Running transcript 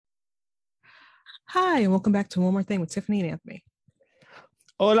Hi, and welcome back to One More Thing with Tiffany and Anthony.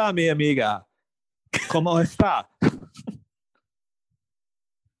 Hola, mi amiga. ¿Cómo está?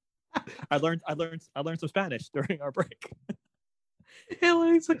 I learned some Spanish during our break. It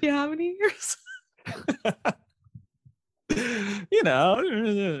only took you how many years?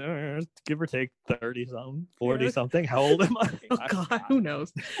 Give or take 30 something, 40 Yeah. something. How old am I? Oh God, who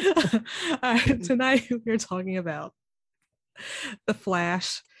knows? Tonight we're talking about The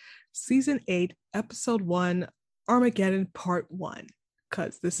Flash, Season 8, Episode 1, Armageddon Part 1,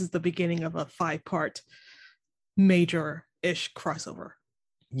 because this is the beginning of a 5-part major-ish crossover.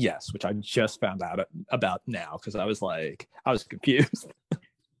 Yes, which I just found out about now because I was confused.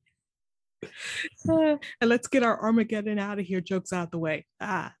 And let's get our Armageddon out of here jokes out the way.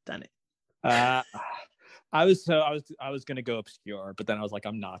 Done it. Uh, I was gonna go obscure, but then I was like,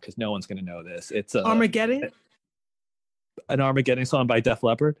 I'm not because no one's gonna know this. It's Armageddon? an Armageddon song by Def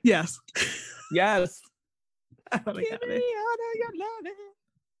Leppard. Yes. Yes. Give me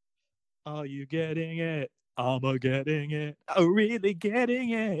Are you getting it? I'm a getting it. I'm really getting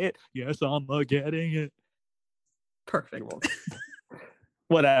it. Yes, I'm a getting it. Perfect.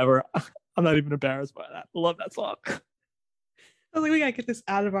 Whatever. I'm not even embarrassed by that. I love that song. I was like, we gotta get this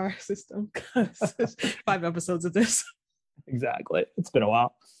out of our system because there's 5 episodes of this. Exactly. It's been a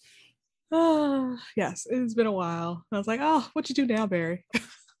while. Yes, it's been a while. I was like, oh, what you do now, Barry?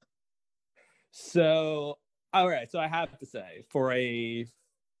 So, all right. So I have to say, for a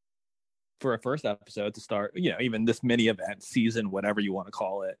first episode to start, even this mini event, season, whatever you want to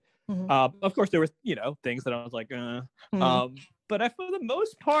call it. Of course, there was, things that I was like, but for the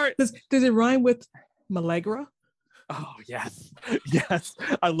most part, does it rhyme with Malegra? Oh yes, yes.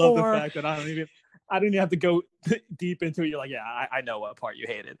 I love the fact that I didn't even have to go deep into it. You're like, yeah, I know what part you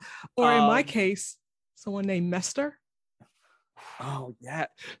hated. Or in my case, someone named Mester. Oh yeah.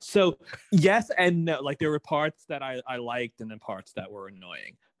 So yes and no. Like there were parts that I liked, and then parts that were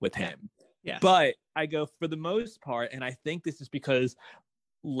annoying with him. Yeah. But I go for the most part, and I think this is because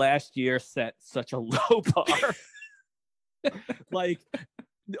last year set such a low bar. like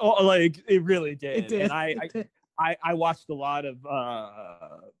it really did. It did. And I watched a lot of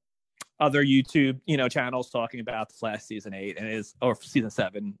other YouTube, channels talking about the Flash season 8 or season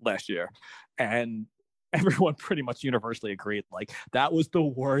 7 last year, and everyone pretty much universally agreed like that was the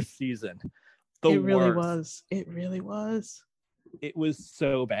worst season. It really was. It really was. It was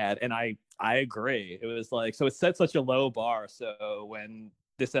so bad, and I agree. It was like so it set such a low bar. So when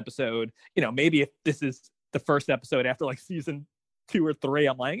this episode, maybe if this is the first episode after like season 2 or 3,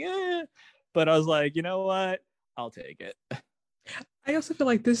 I'm like, but I was like, you know what? I'll take it. I also feel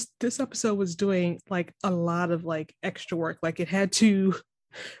like this episode was doing like a lot of like extra work. Like it had to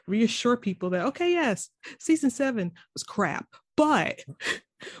reassure people that okay, yes, season 7 was crap, but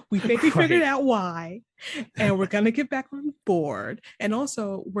we think we figured out why, and we're gonna get back on board. And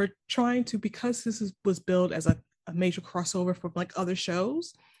also, we're trying to, because this was billed as a major crossover from like other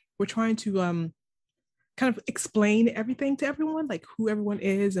shows, we're trying to kind of explain everything to everyone, like who everyone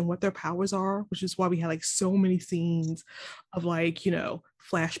is and what their powers are, which is why we had like so many scenes of like,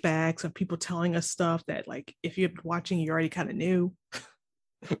 flashbacks of people telling us stuff that like if you're watching, you already kind of knew.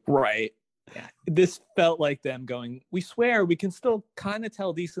 Right. Yeah. This felt like them going, we swear we can still kind of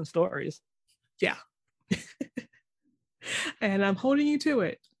tell decent stories. Yeah. And I'm holding you to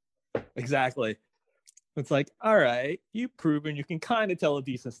it. Exactly. It's like, all right, you've proven you can kind of tell a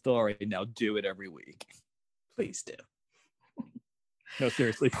decent story. Now do it every week. Please do. No,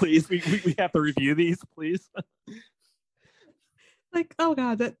 seriously, please. We have to review these, please. Like, oh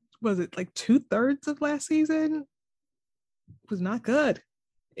God, that was it like 2/3 of last season was not good.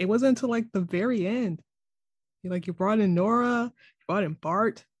 It wasn't until like the very end. You brought in Nora, you brought in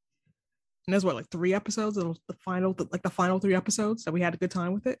Bart. And that's what, like 3 episodes? It was the final 3 episodes that we had a good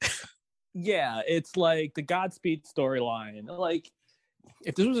time with it. Yeah, it's like the Godspeed storyline. Like,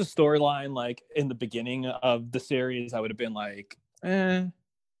 if this was a storyline like in the beginning of the series, I would have been like,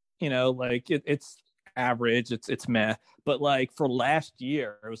 like it's average, it's meh. But like for last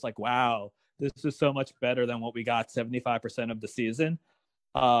year, it was like, wow, this is so much better than what we got 75% of the season.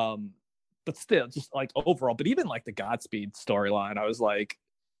 But still, just like overall, but even like the Godspeed storyline, I was like,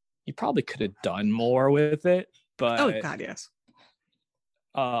 you probably could have done more with it. But oh God, yes.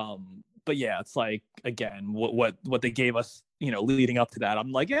 But yeah, it's like again, what they gave us, leading up to that.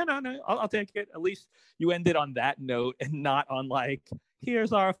 I'm like, yeah, no, I'll take it. At least you ended on that note and not on like,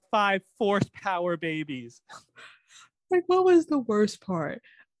 here's our 5 force power babies. Like, what was the worst part?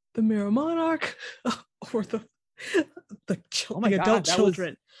 The Mirror Monarch or the adult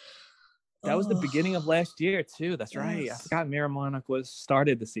children? That was the beginning of last year too. That's right. I forgot Mira Monarch was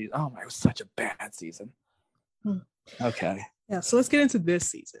started the season. Oh my, it was such a bad season. Okay. Yeah, so let's get into this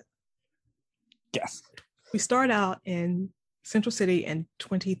season. Yes. We start out in Central City in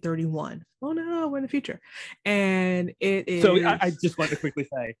 2031. Oh no, we're in the future. And it is. So I just want to quickly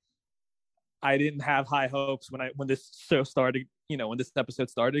say, I didn't have high hopes when this show started, when this episode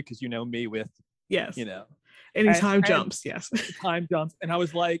started, because me with, yes, any time jumps, yes. Time jumps. And I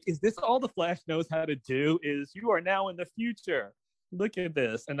was like, is this all the Flash knows how to do? Is you are now in the future. Look at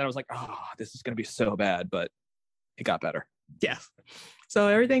this. And then I was like, oh, this is going to be so bad, but it got better. Yes. So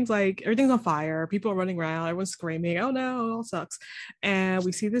everything's on fire. People are running around. Everyone's screaming. Oh no, it all sucks. And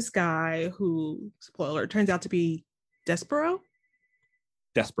we see this guy who, spoiler, turns out to be Despero.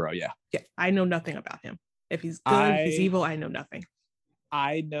 Despero, yeah. Yeah, I know nothing about him. If he's good, if he's evil, I know nothing.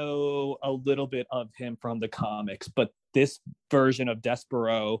 I know a little bit of him from the comics, but this version of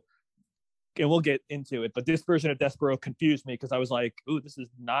Despero, and we'll get into it, but this version of Despero confused me because I was like, ooh, this is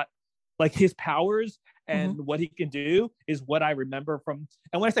not like his powers and what he can do is what I remember from.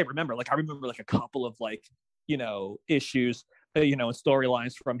 And when I say remember, I remember a couple of issues, and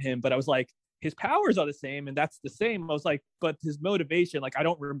storylines from him, but I was like, his powers are the same and that's the same. I was like, but his motivation, I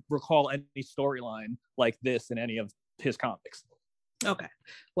don't recall any storyline like this in any of his comics. Okay.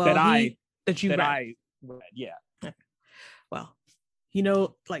 Well, that I read, yeah. Okay. Well,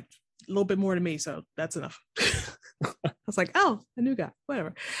 a little bit more to me, so that's enough. I was like, oh, a new guy,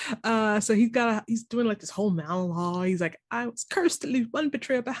 whatever. So he's doing this whole monologue. He's like, I was cursed to leave one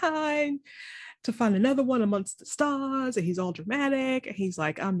betrayer behind, to find another one amongst the stars, and he's all dramatic. And he's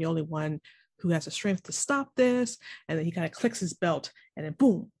like, I'm the only one who has the strength to stop this. And then he kind of clicks his belt, and then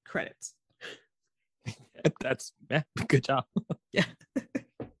boom, credits. That's good job. Yeah.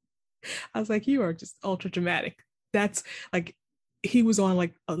 I was like, you are just ultra dramatic. That's he was on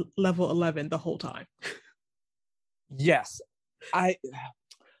a level 11 the whole time. Yes.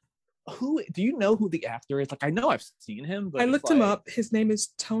 Who do you know who the actor is? I know I've seen him, but I looked him up. His name is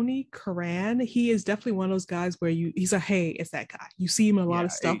Tony Curran. He is definitely one of those guys where he's like, hey, it's that guy. You see him in a lot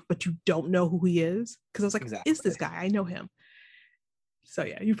of stuff, but you don't know who he is. Because I was like, exactly. Is this guy? I know him. So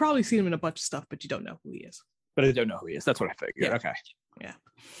yeah, you've probably seen him in a bunch of stuff, but you don't know who he is. But I don't know who he is. That's what I figured. Yeah. Okay. Yeah.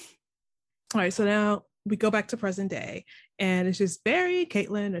 All right. So now we go back to present day, and it's just Barry,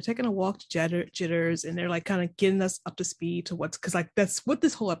 Caitlin, they're taking a walk to Jitters, and they're kind of getting us up to speed to because that's what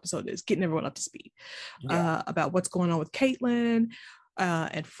this whole episode is, getting everyone up to speed about what's going on with Caitlin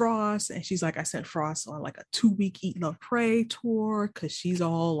and Frost. And she's like, I sent Frost on a 2-week Eat Love Pray tour because she's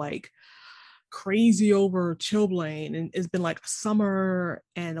all crazy over Chillblaine, and it's been summer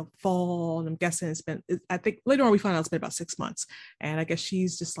and a fall, and I'm guessing I think later on we find out it's been about 6 months, and I guess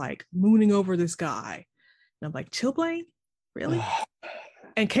she's just mooning over this guy, and I'm like, Chillblaine, really?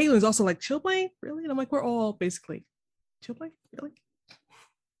 And Caitlin's also like, Chillblaine, really? And I'm like, we're all basically Chillblaine, really?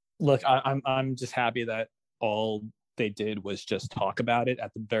 Look, I'm just happy that all they did was just talk about it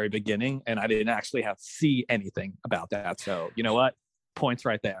at the very beginning, and I didn't actually have to see anything about that. So you know what? Points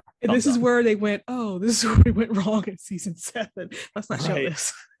right there. And this is where they went, oh, this is where we went wrong in season 7. Let's not show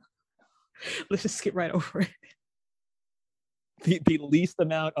this. Let's just skip right over it. The least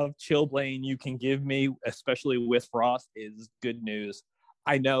amount of Chillblaine you can give me, especially with Frost, is good news.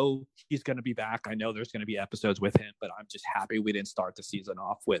 I know he's going to be back. I know there's going to be episodes with him, but I'm just happy we didn't start the season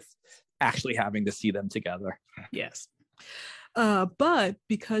off with actually having to see them together. Yes. But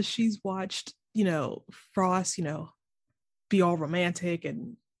because she's watched, Frost, be all romantic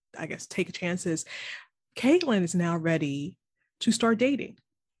and I guess take chances, Caitlin is now ready to start dating.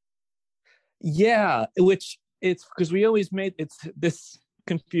 Yeah, which it's because we always made this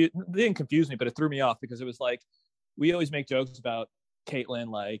confuse. It didn't confuse me, but it threw me off because it was we always make jokes about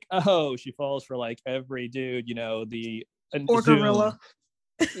Caitlin, oh, she falls for every dude, the or Zoom. Gorilla.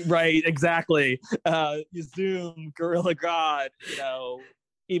 Right, exactly. Zoom, Gorilla God,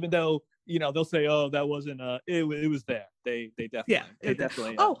 even though they'll say, oh, that wasn't it was there. They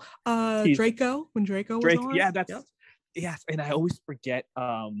definitely Draco, when Draco was on. Yeah, that's yes. And I always forget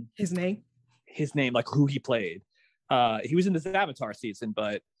his name, who he played. He was in the Avatar season,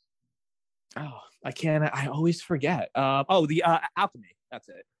 but I always forget. The Alchemy, that's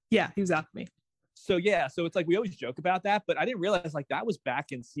it. Yeah, he was Alchemy. So it's we always joke about that, but I didn't realize that was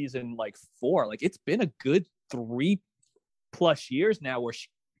back in season 4. It's been a good 3+ years now where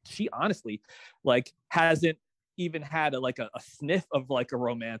she honestly hasn't even had a sniff of a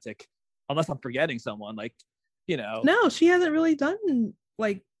romantic, unless I'm forgetting someone, No, she hasn't really done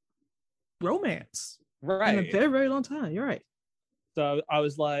romance right in a very, very long time. You're right. So I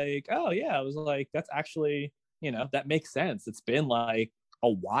was like, oh yeah, I was like, that's actually, that makes sense. It's been a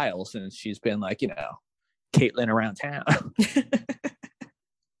while since she's been like, Caitlyn around town.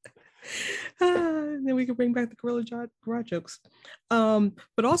 Then we can bring back the garage jokes.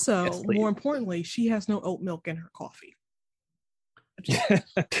 But also, yes, more importantly, she has no oat milk in her coffee.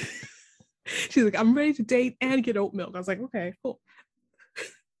 She's like, I'm ready to date and get oat milk. I was like, okay, cool.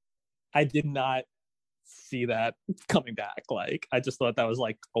 I did not see that coming back. Like, I just thought that was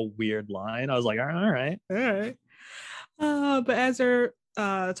like a weird line. I was like, all right. But as they're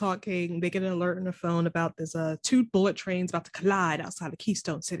talking, they get an alert on their phone about this 2 bullet trains about to collide outside of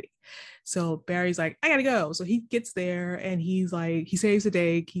Keystone City. So Barry's like, I gotta go. So he gets there and he's like, he saves the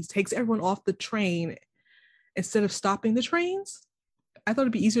day. He takes everyone off the train instead of stopping the trains. I thought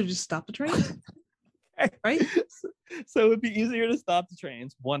it'd be easier to just stop the trains. Right? So it'd be easier to stop the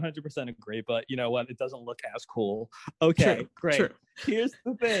trains. 100% agree. But you know what? It doesn't look as cool. Okay, true, great. True. Here's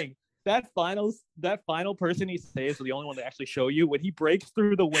the thing. That final person he saves, the only one they actually show you, when he breaks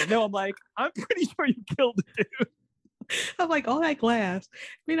through the window, I'm like, I'm pretty sure you killed the dude. I'm like, all that glass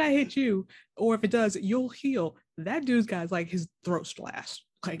may not hit you, or if it does, you'll heal. That dude's got like his throat slashed.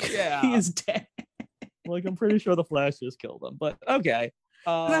 Like, he is dead. Like, I'm pretty sure the Flash just killed him, but okay.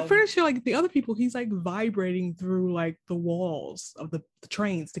 I'm pretty sure like the other people, he's like vibrating through like the walls of the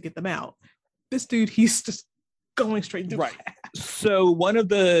trains to get them out. This dude, he's just going straight through. Right. So one of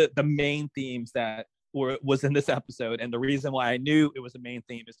the main themes that was in this episode, and the reason why I knew it was a main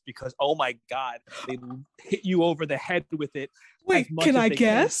theme is because, oh my God, they hit you over the head with it. Wait, can I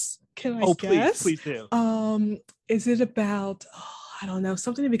guess? Can I guess? Please do. Is it about, I don't know,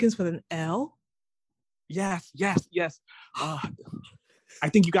 something that begins with an L? Yes. I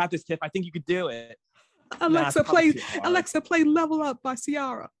think you got this, Tiff. I think you could do it. Alexa, play Level Up by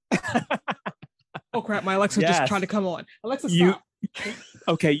Ciara. Oh crap, my Alexa just tried to come on. Alexa, stop.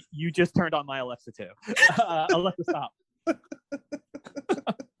 Okay, you just turned on my Alexa too. Alexa, stop.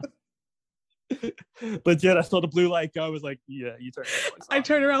 Legit, I saw the blue light go. I was like, yeah, you turned it on. I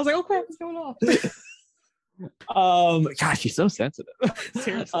turned around, I was like, oh crap, what's going on? Gosh, she's so sensitive.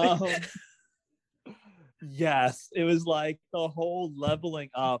 Seriously. Yes, it was like the whole leveling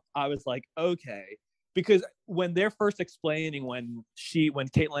up. I was like, okay, because when they're first explaining, when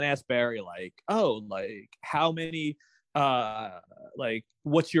Caitlyn asked Barry, like, oh, like how many, like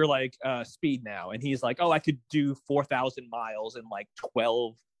what's your like speed now, and he's like, oh, I could do 4,000 miles in like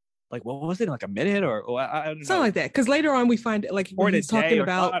 12. Like, what was it, like a minute or I don't know. Something like that. Because later on we find like when he's talking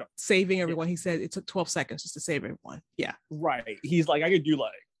about saving everyone, yeah. He said it took 12 seconds just to save everyone. Yeah. Right. He's like, I could do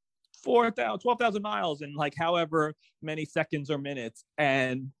like 12,000 miles in like however many seconds or minutes.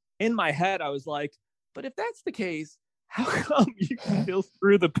 And in my head, I was like, but if that's the case, how come you can still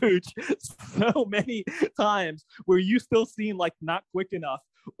screw the pooch so many times where you still seem like not quick enough,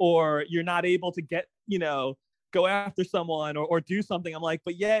 or you're not able to get, go after someone or do something? I'm like,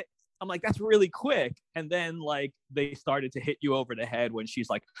 but yet, I'm like, that's really quick. And then like they started to hit you over the head when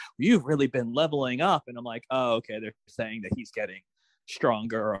she's like, you've really been leveling up. And I'm like, oh, okay, they're saying that he's getting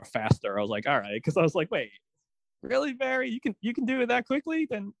stronger or faster. I was like, all right, because I was like, wait, really, Barry? You can do it that quickly?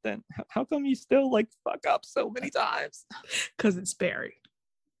 Then how come you still like fuck up so many times? Because it's Barry.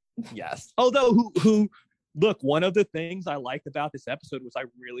 Yes. Although who look, one of the things I liked about this episode was I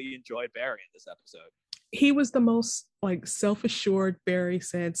really enjoyed Barry in this episode. He was the most like self-assured Barry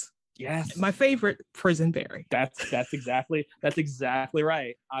since. Yes. My favorite prison Barry. That's exactly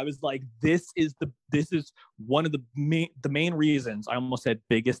right. I was like, this is one of the main reasons. I almost said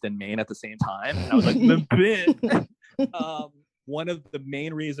biggest and main at the same time. And I was like, one of the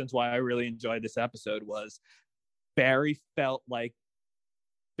main reasons why I really enjoyed this episode was Barry felt like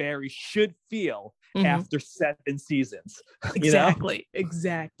Barry should feel after 7 seasons. Exactly.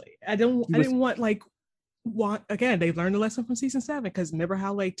 I didn't want like. Again, they learned a lesson from season 7, because remember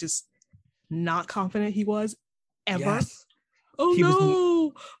how like just not confident he was ever. Yes.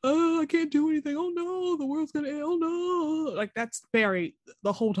 I can't do anything. Oh no, the world's gonna end. Oh no, like that's Barry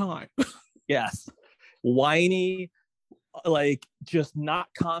the whole time. Yes, whiny, like just not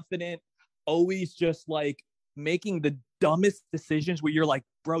confident, always just like making the dumbest decisions where you're like,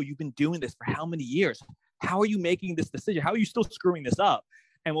 bro, you've been doing this for how many years? How are you making this decision? How are you still screwing this up?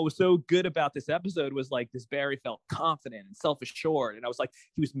 And what was so good about this episode was like this Barry felt confident and self-assured. And I was like,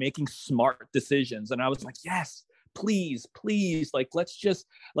 he was making smart decisions. And I was like, yes, please, like, let's just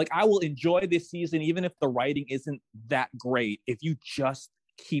like, I will enjoy this season, even if the writing isn't that great, if you just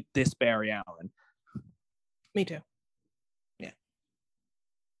keep this Barry Allen. Me too. Yeah.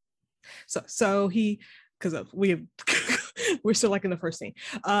 So he, because we have we're still like in the first scene.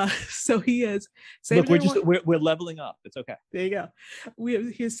 So he is saving. Look, we're leveling up. It's okay. There you go.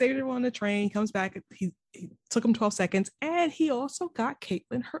 He was saving everyone on the train. He comes back. He took him 12 seconds, and he also got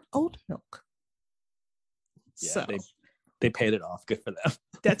Caitlin her oat milk. Yeah, so they paid it off. Good for them.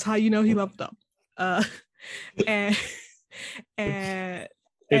 That's how you know he leveled up. And it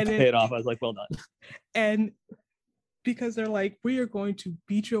paid off. I was like, well done. And because they're like, we are going to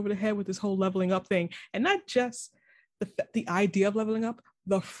beat you over the head with this whole leveling up thing, and not just the idea of leveling up,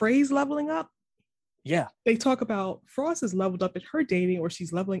 the phrase leveling up. Yeah, they talk about Frost is leveled up in her dating, or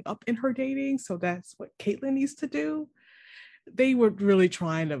she's leveling up in her dating, so that's what Caitlin needs to do. They were really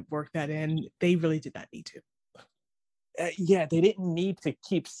trying to work that in. They really did not need to. Yeah, they didn't need to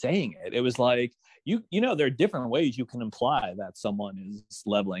keep saying it. It was like, you know, there are different ways you can imply that someone is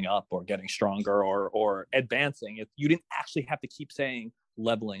leveling up or getting stronger or advancing. You didn't actually have to keep saying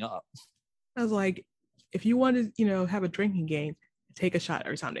leveling up. I was like, if you want to, you know, have a drinking game, take a shot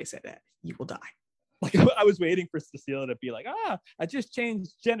every time they say that. You will die. Like, I was waiting for Cecilia to be like, I just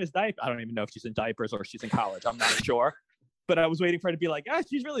changed Jenna's diaper. I don't even know if she's in diapers or she's in college. I'm not sure. But I was waiting for her to be like,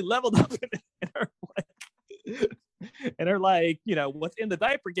 she's really leveled up in her, like, and her, like, you know, what's in the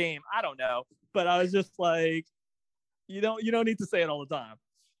diaper game? I don't know. But I was just like, you don't need to say it all the time.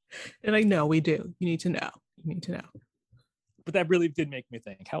 And like, no, we do. You need to know. You need to know. But that really did make me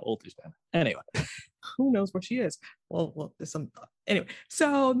think, how old is Ben? Anyway. Who knows where she is? Well, there's some. Anyway,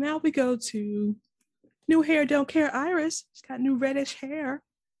 so now we go to new hair, don't care Iris. She's got new reddish hair.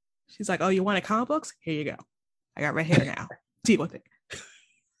 She's like, oh, you wanted comic books? Here you go. I got red hair now. Deal with it.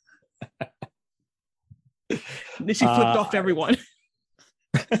 Then she flipped off everyone.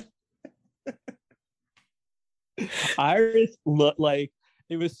 Iris looked like,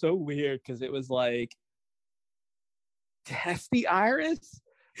 it was so weird because it was like testy Iris,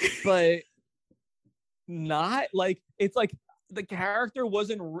 but not like, it's like the character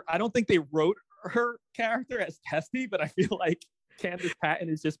wasn't, I don't think they wrote her character as testy, but I feel like Candace Patton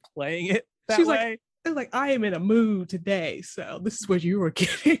is just playing it that She's way. It's like, I am in a mood today, so this is what you were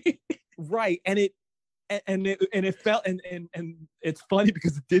getting. Right. And it felt, and it's funny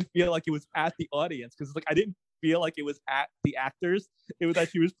because it did feel like it was at the audience, because like I didn't feel like it was at the actors. It was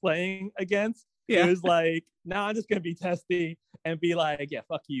that she was playing against. Yeah. It was like, no, I'm just gonna be testy and be like, yeah,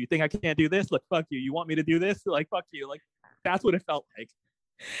 fuck you. You think I can't do this? Look, fuck you. You want me to do this? Like, fuck you. Like, that's what it felt like.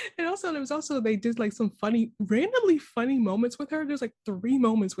 And also, there was also, they did like some randomly funny moments with her. There's like 3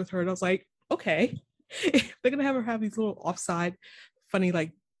 moments with her, and I was like, okay, they're gonna have her have these little offside, funny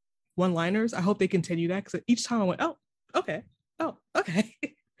like one-liners. I hope they continue that, because each time I went, oh, okay.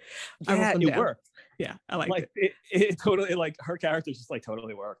 Yeah, it worked. Yeah, I liked it. It totally, like, her character just like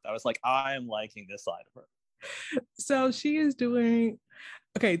totally worked. I was like, I am liking this side of her. So she is doing,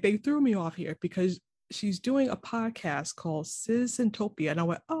 okay, they threw me off here because she's doing a podcast called Citizentopia, and I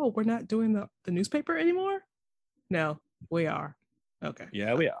went, oh, we're not doing the newspaper anymore? No, we are. Okay.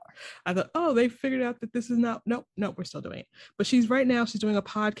 Yeah, we are. I thought, oh, they figured out that this is not, nope, we're still doing it. But she's doing a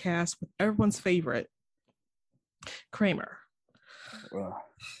podcast with everyone's favorite, Kramer.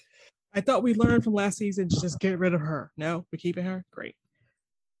 I thought we learned from last season to just get rid of her. No, we're keeping her? Great.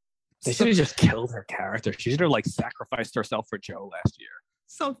 They should have just killed her character. She should have like sacrificed herself for Joe last year.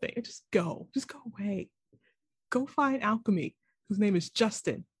 Something. Just go away. Go find Alchemy, whose name is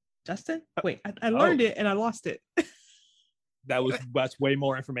Justin. Justin? Wait, I learned it and I lost it. That's way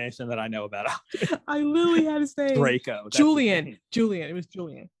more information than I know about. I literally had to say Draco. Julian. It was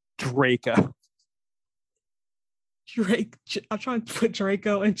Julian. Draco. I'm trying to put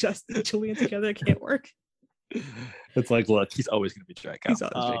Draco and Julian together. It can't work. It's like, look, he's always going to be Draco. He's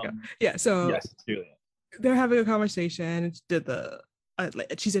always Draco. Yeah. So yes, Julian. They're having a conversation.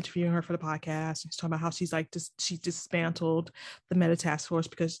 She's interviewing her for the podcast. She's talking about how she's like she dismantled the Meta Task Force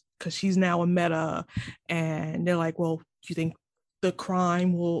because she's now a Meta, and they're like, well, do you think the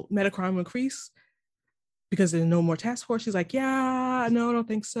Meta crime will increase because there's no more task force? She's like, yeah, no, I don't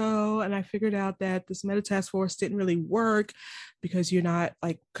think so. And I figured out that this Meta Task Force didn't really work because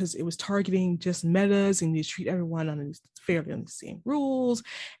because it was targeting just metas and you treat everyone fairly on the same rules.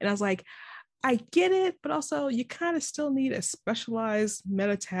 And I was like, I get it, but also you kind of still need a specialized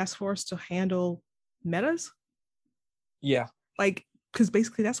Meta Task Force to handle metas. Yeah. Like, because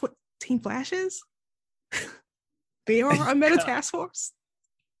basically that's what Team Flash is. They are a Meta Task Force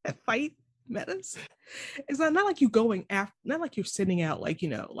that fight metas. It's not like you going after, not like you're sending out like,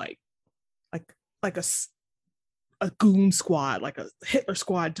 like a goon squad, like a Hitler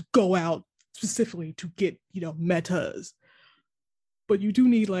squad to go out specifically to get, metas. But you do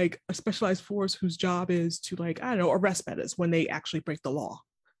need like a specialized force whose job is to, like, I don't know, arrest metas when they actually break the law.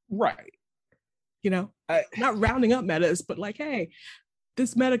 Right. Not rounding up metas, but like, hey,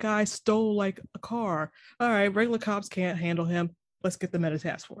 this meta guy stole like a car. All right, regular cops can't handle him. Let's get the meta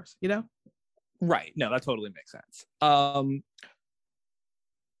task force, Right. No, that totally makes sense.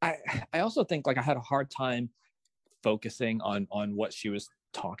 I also think like I had a hard time focusing on what she was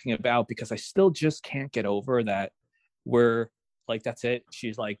talking about because I still just can't get over that we're like, that's it.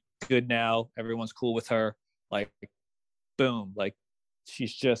 She's like good now. Everyone's cool with her. Like, boom. Like,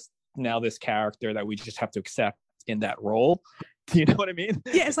 she's just now this character that we just have to accept in that role. Do you know what I mean?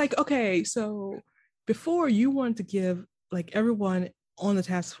 Yeah, it's like, okay, so before you wanted to give like everyone on the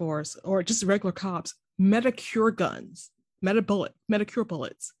task force or just regular cops meta cure guns, meta cure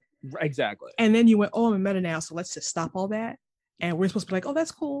bullets. Exactly. And then you went, oh, I'm a meta now, so let's just stop all that. And we're supposed to be like, oh,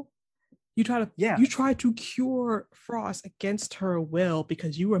 that's cool. You try to cure Frost against her will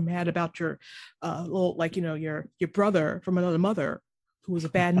because you were mad about your little, like, your brother from another mother who was a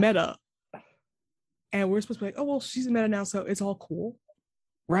bad meta. And we're supposed to be like, oh, well, she's a meta now, so it's all cool.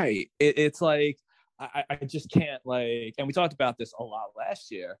 Right. It's like, I just can't, like, and we talked about this a lot last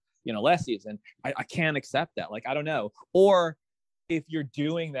season. I can't accept that. Like, I don't know. Or if you're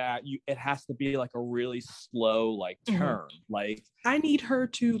doing that, it has to be like a really slow, like, turn. Like, I need her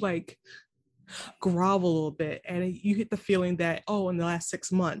to, like, grovel a little bit. And you get the feeling that, oh, in the last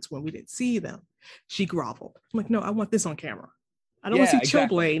 6 months when we didn't see them, she groveled. I'm like, no, I want this on camera. I don't want to see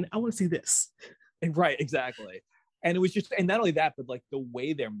Chillblaine. I want to see this. Right, exactly. And it was just, and not only that, but like the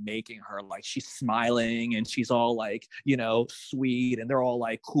way they're making her, like she's smiling and she's all like, sweet, and they're all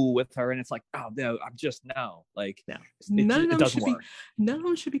like cool with her, and it's like, oh no, I'm just like, no, none of them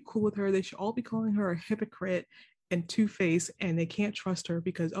should be cool with her. They should all be calling her a hypocrite and two-faced, and they can't trust her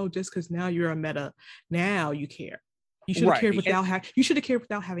because just because now you're a meta, now you care. You should have cared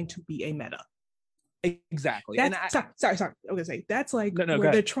without having to be a meta. Exactly. Sorry. I'm gonna say that's like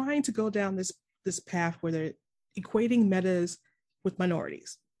where they're trying to go down this path where they're equating metas with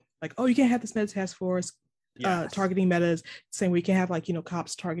minorities. Like, oh, you can't have this meta task force targeting metas, saying we can have like,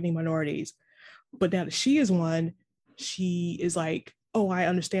 cops targeting minorities. But now that she is one, she is like, oh, I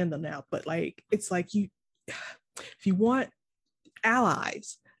understand them now. But like, it's like if you want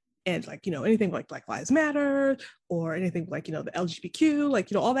allies and like, anything like Black Lives Matter or anything like, the LGBTQ,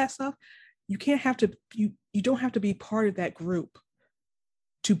 like, all that stuff, you don't have to be part of that group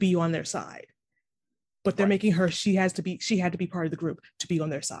to be on their side. But they're making her, she had to be part of the group to be on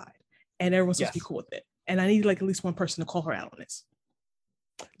their side. And everyone's supposed to be cool with it. And I need like at least one person to call her out on this.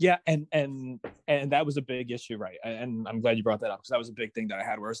 Yeah, and that was a big issue, right? And I'm glad you brought that up because that was a big thing that I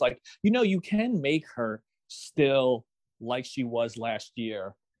had where it's like, you can make her still like she was last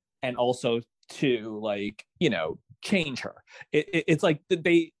year and also to like, change her. It's like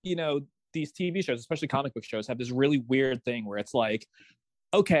they, these TV shows, especially comic book shows, have this really weird thing where it's like,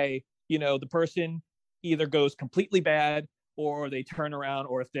 okay, the person either goes completely bad or they turn around,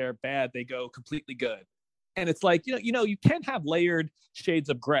 or if they're bad, they go completely good. And it's like, you can have layered shades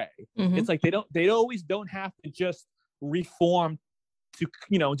of gray. Mm-hmm. It's like they always don't have to just reform to,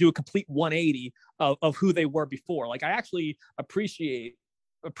 do a complete 180 of who they were before. Like, I actually appreciate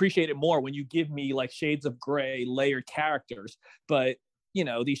it more when you give me like shades of gray layered characters. But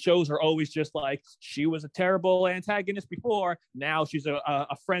these shows are always just like, she was a terrible antagonist before, now she's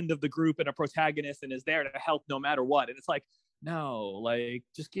a friend of the group and a protagonist and is there to help no matter what. And it's like, no, like,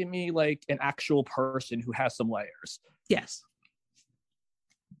 just give me like an actual person who has some layers. Yes,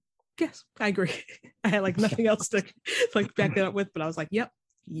 I agree. I had like nothing else to like back that up with, but I was like, yep.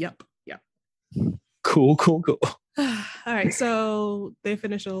 Cool. All right, so they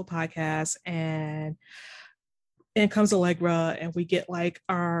finish the whole podcast, and in comes Allegra, and we get like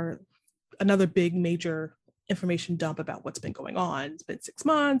another big major information dump about what's been going on. It's been 6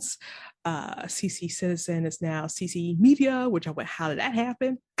 months. CC Citizen is now CC Media, which I went, how did that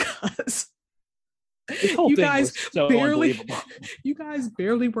happen? Because you guys barely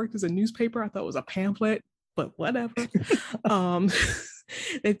worked as a newspaper. I thought it was a pamphlet, but whatever.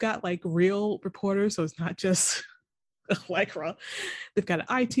 They've got like real reporters, so it's not just Allegra. They've got an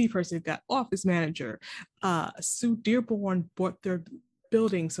IT person, they've got office manager. Sue Dearborn bought their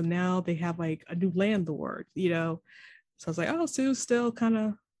building, so now they have like a new landlord, So I was like, oh, Sue's still kind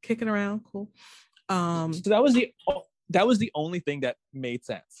of kicking around. Cool. So that was the only thing that made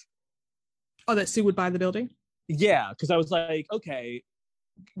sense. Oh, that Sue would buy the building? Yeah, because I was like, okay,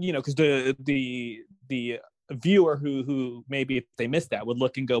 because the viewer who maybe if they missed that would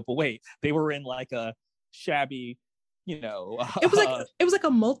look and go, but wait, they were in like a shabby, it was like a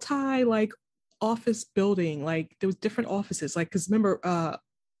multi like office building. Like there was different offices, like, because remember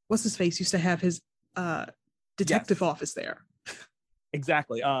what's his face used to have his detective office there.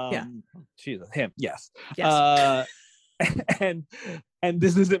 Exactly. Yeah. Jesus, him. Yes. Yes. And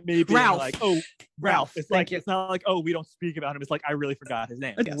this isn't me being Ralph. like, oh, Ralph. It's Thank like you. It's not like, oh, we don't speak about him. It's like I really forgot his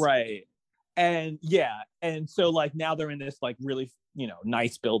name. Yes. Right. And yeah, and so like now they're in this like really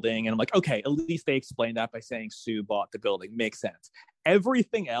nice building, and I'm like, okay, at least they explained that by saying Sue bought the building. Makes sense.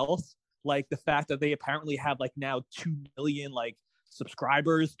 Everything else, like the fact that they apparently have like now 2 million like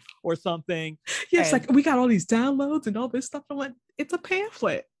subscribers or something. Yes, like we got all these downloads and all this stuff. I'm like, it's a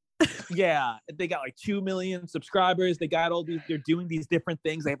pamphlet. Yeah, they got like 2 million subscribers. They got all these, they're doing these different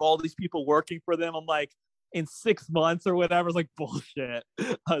things. They have all these people working for them. I'm like, in 6 months or whatever. It's like bullshit.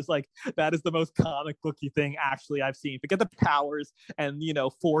 I was like, that is the most comic booky thing actually I've seen. Forget the powers and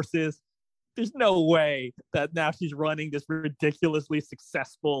forces. There's no way that now she's running this ridiculously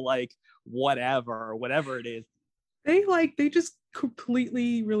successful like whatever it is. They just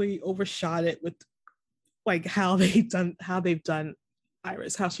completely really overshot it with like how they've done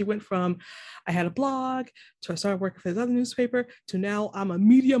Iris, how she went from I had a blog to I started working for this other newspaper to now I'm a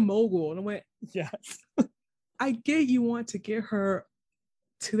media mogul. And I went, yes. I get you want to get her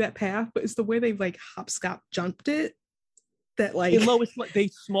to that path, but it's the way they've like hopscotch jumped it that like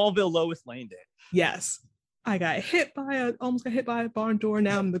Smallville Lois Laned it. Yes. I almost got hit by a barn door.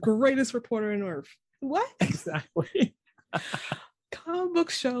 Now I'm the greatest reporter on earth. What? Exactly. Comic book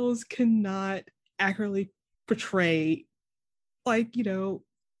shows cannot accurately portray like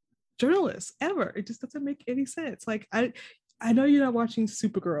journalists ever. It just doesn't make any sense. Like I know you're not watching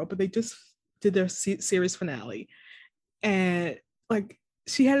Supergirl, but they just did their series finale, and like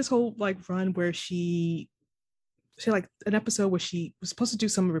she had this whole like run where she had like an episode where she was supposed to do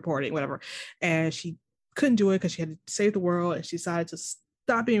some reporting, whatever, and she couldn't do it because she had to save the world, and she decided to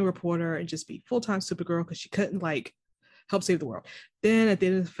stop being a reporter and just be full-time Supergirl because she couldn't like help save the world. Then at the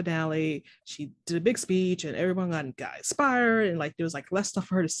end of the finale, she did a big speech and everyone got inspired, and like there was like less stuff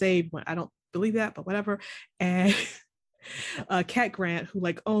for her to save. When I don't believe that, but whatever. And Cat Grant, who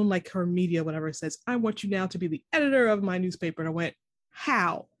like owned like her media, whatever, says, "I want you now to be the editor of my newspaper." And I went,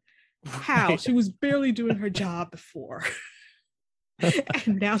 how? Right. She was barely doing her job before.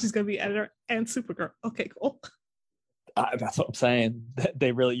 And now she's going to be editor and Supergirl. Okay, cool. That's what I'm saying.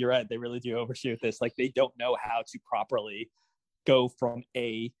 You're right. They really do overshoot this. Like they don't know how to properly go from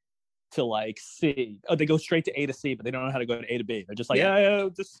A to like C. Oh, they go straight to A to C, but they don't know how to go to A to B. They're just like, yeah,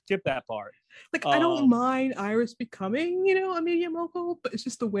 just skip that part. Like I don't mind Iris becoming, a media mogul, but it's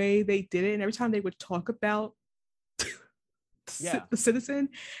just the way they did it. And every time they would talk about the Citizen,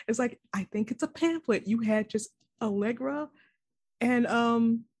 it's like, I think it's a pamphlet. You had just Allegra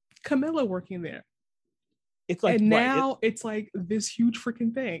and Camilla working there. It's like, and now it's like this huge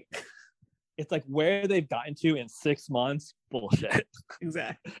freaking thing. It's like where they've gotten to in 6 months. Bullshit.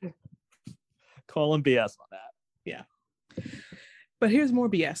 Exactly. Call them BS on that. Yeah. But here's more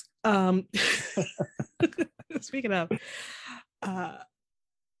BS. Speaking of,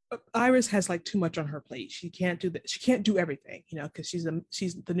 Iris has like too much on her plate. She can't do that. She can't do everything, because she's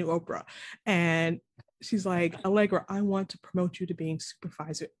the new Oprah. And she's like, Allegra, I want to promote you to being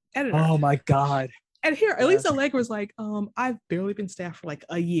supervisor editor. Oh my God. And here, at least Allegra's like, I've barely been staff for like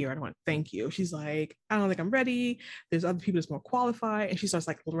a year. And I went, thank you. She's like, I don't think I'm ready. There's other people that's more qualified. And she starts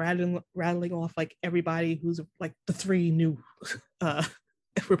like rattling off like everybody who's like the 3 new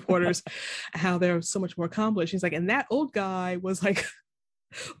reporters, how they're so much more accomplished. She's like, and that old guy was like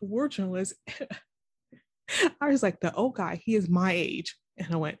war journalist. I was like, the old guy, he is my age.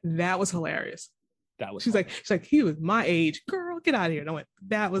 And I went, that was hilarious. She's like, he was my age. Girl, get out of here. And I went,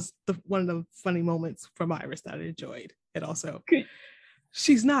 that was one of the funny moments from Iris that I enjoyed. And also,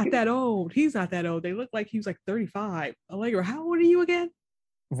 she's not that old. He's not that old. They look like he was like 35. Allegra, how old are you again?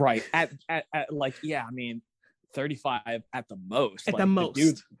 Right. At like, yeah, I mean, 35 at the most. At like, the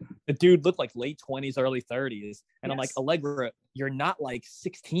most. The dude looked like late 20s, early 30s. And I'm like, Allegra, you're not like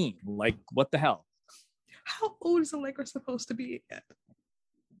 16. Like, what the hell? How old is Allegra supposed to be yet?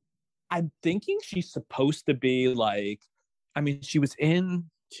 I'm thinking she's supposed to be like, I mean, she was in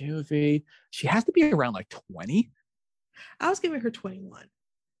juvie. She has to be around like 20. I was giving her 21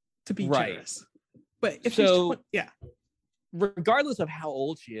 to be generous. But if she's 20, yeah. Regardless of how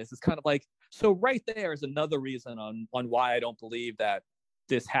old she is, it's kind of like, so right there is another reason on why I don't believe that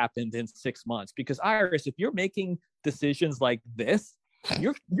this happened in 6 months. Because Iris, if you're making decisions like this,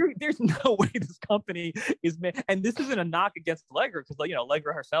 you're there's no way this company is and this isn't a knock against Allegra, because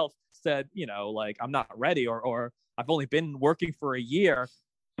Allegra herself said, like, I'm not ready, or I've only been working for a year.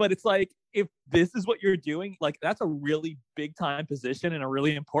 But it's like, if this is what you're doing, like, that's a really big time position and a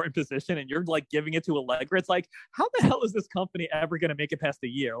really important position, and you're like giving it to Allegra. It's like, how the hell is this company ever going to make it past a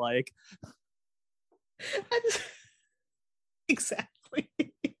year? Like, exactly.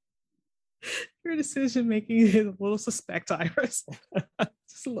 Exactly. Your decision making is a little suspect, Iris.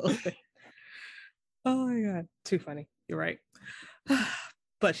 Just a little bit. Oh my God. Too funny. You're right.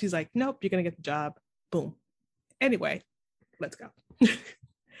 But she's like, nope, you're going to get the job. Boom. Anyway, let's go.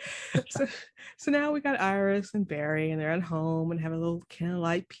 so now we got Iris and Barry, and they're at home and have a little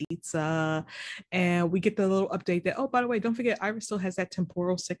candlelight pizza. And we get the little update that, oh, by the way, don't forget, Iris still has that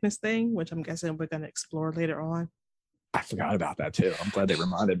temporal sickness thing, which I'm guessing we're going to explore later on. I forgot about that too. I'm glad they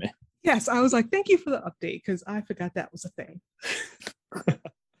reminded me. Yes, I was like, thank you for the update, because I forgot that was a thing.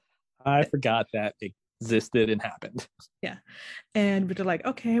 I forgot that existed and happened. Yeah. And they're like,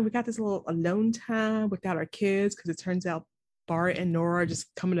 okay, we got this little alone time without our kids, because it turns out Bart and Nora are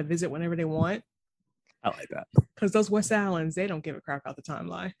just coming to visit whenever they want. I like that. Because those West Allens, they don't give a crap about the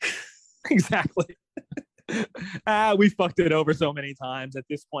timeline. Exactly. We fucked it over so many times. At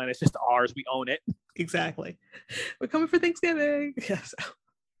this point, it's just ours. We own it. Exactly. We're coming for Thanksgiving. Yes.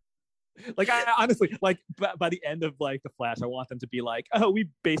 Like, I honestly, like, by the end of like the Flash, I want them to be like, oh, we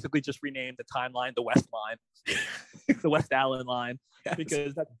basically just renamed the timeline the West line, the West Allen line, yes.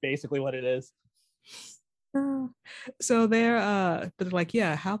 Because that's basically what it is. So they're like,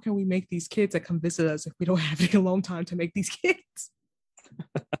 yeah, how can we make these kids that come visit us if we don't have any alone time to make these kids?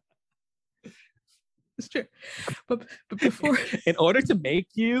 It's true. But before, in order to make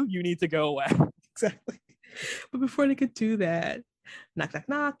you need to go away. Exactly. But before they could do that, knock, knock,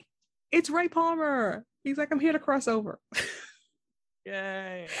 knock. It's Ray Palmer. He's like, I'm here to cross over.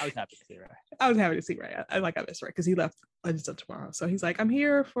 Yay. I was happy to see Ray. I was happy to see Ray. I miss Ray because he left Legends of Tomorrow. So he's like, I'm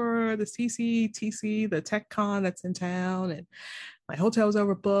here for the TC, the tech con that's in town, and my hotel's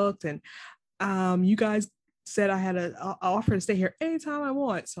overbooked. And you guys said I had an offer to stay here anytime I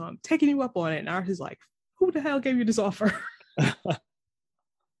want. So I'm taking you up on it. And Iris is like, who the hell gave you this offer?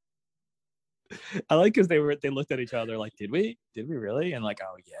 I like because they looked at each other like, did we really? And like,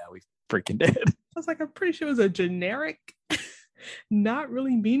 oh yeah, we freaking did. I was like, I'm pretty sure it was a generic, not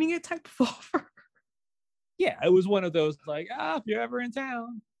really meaning it type of offer. Yeah, it was one of those like, if you're ever in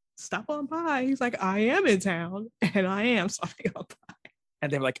town, stop on by. He's like, I am in town, and I am stopping on by. And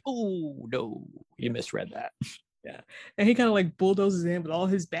they were like, oh no, you misread that. Yeah. And he kind of like bulldozes in with all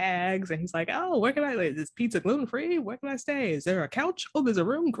his bags, and he's like, oh, where can is this pizza gluten-free? Where can I stay? Is there a couch? Oh, there's a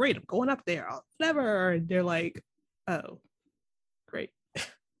room? Great, I'm going up there. I'll never. And they're like, oh, great.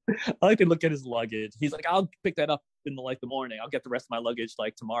 I like to look at his luggage. He's like, I'll pick that up in the morning. I'll get the rest of my luggage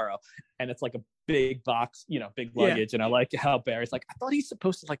like tomorrow. And it's like a big box, big luggage. Yeah. And I like how Barry's like, I thought he's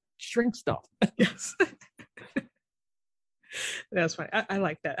supposed to like shrink stuff. Yes. That's fine. I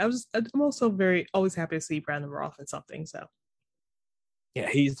like that. I'm also always happy to see Brandon Roth in something. So yeah,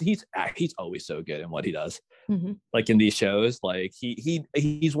 he's always so good in what he does. Mm-hmm. Like in these shows, like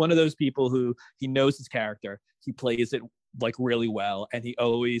he's one of those people who he knows his character, he plays it like really well, and he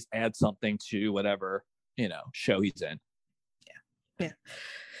always adds something to whatever show he's in. Yeah.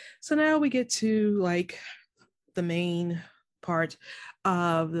 So now we get to like the main part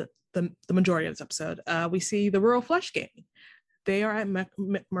of the majority of this episode. We see the Rural Flush Gang. They are at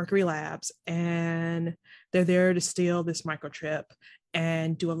Mercury Labs, and they're there to steal this microchip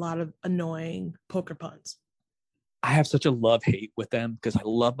and do a lot of annoying poker puns. I have such a love-hate with them because I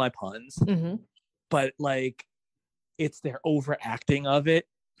love my puns, mm-hmm. but like it's their overacting of it.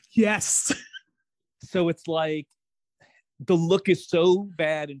 Yes. So it's like the look is so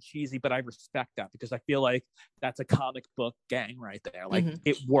bad and cheesy, but I respect that because I feel like that's a comic book gang right there. Like mm-hmm.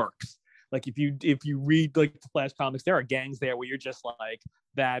 It works. Like if you read like the Flash comics, there are gangs there where you're just like,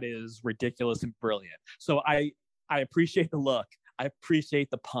 that is ridiculous and brilliant. So I appreciate the look. I appreciate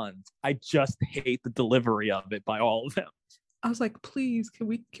the puns. I just hate the delivery of it by all of them. I was like, please, can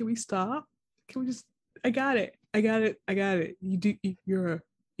we stop? Can we just? I got it. You're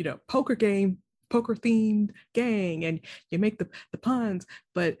a poker themed gang, and you make the puns,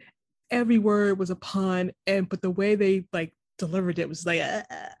 but every word was a pun, but the way they like delivered it was like,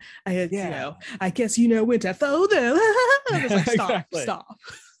 I guess winter photo. Like, stop.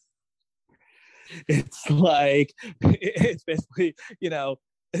 It's like, it's basically,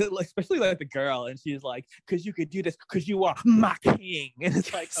 especially like the girl, and she's like, because you could do this because you are my king, and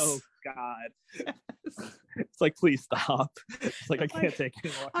it's like, oh God. Yes. It's like, please stop. It's like, I can't take it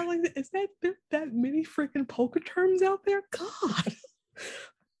anymore. I'm like, is that many freaking poker terms out there? God,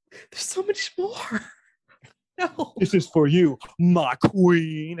 there's so much more. No, this is for you, my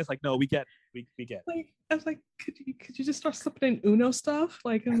queen. It's like, no, we get it. We get it. Like, I was like, could you just start slipping in Uno stuff,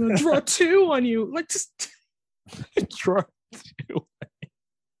 like I'm gonna draw two on you, like just draw two.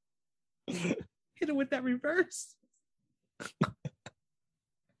 Hit it with that reverse.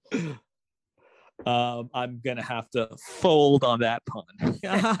 I'm gonna have to fold on that pun.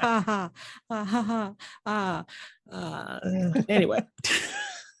 Anyway,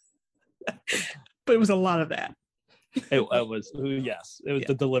 but it was a lot of that. It was yes. It was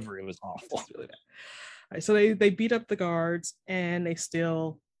the delivery was awful. Really bad. All right, so they beat up the guards and they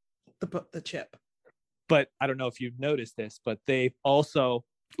steal the chip. But I don't know if you've noticed this, but they also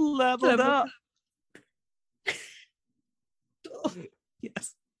leveled up.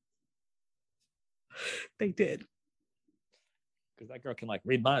 Yes, they did. Because that girl can like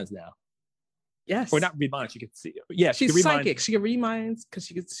read minds now. Yes, or not read minds. She can see. Yeah, she's she psychic. minds. She can read minds because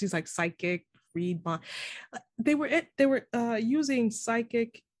she's like psychic. Read mind. They were using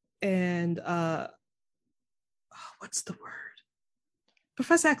psychic and what's the word?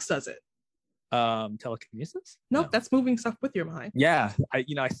 Professor X does it. Telekinesis? Nope, that's moving stuff with your mind. Yeah,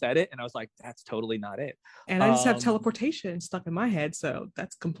 I said it and I was like, that's totally not it. And I just have teleportation stuck in my head, so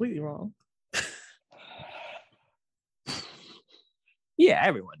that's completely wrong. Yeah,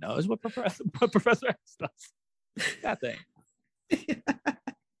 everyone knows what Professor X does. That thing.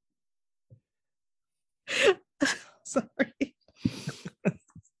 Sorry.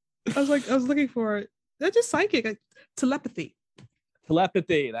 I was looking for it. That's just psychic, like, telepathy.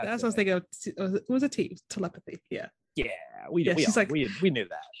 Telepathy. That's what I was thinking of. It was a T. Telepathy. Yeah. Yeah, we knew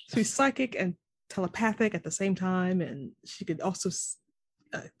that. She's psychic and telepathic at the same time, and she could also,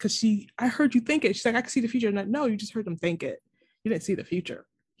 because I heard you think it. She's like, I can see the future. And I'm like, no, you just heard them think it. You didn't see the future.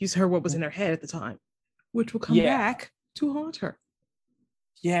 You just heard what was in her head at the time, which will come back to haunt her.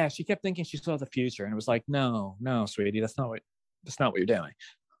 Yeah, she kept thinking she saw the future, and it was like, no, sweetie, that's not what you're doing.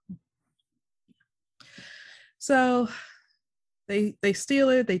 So they steal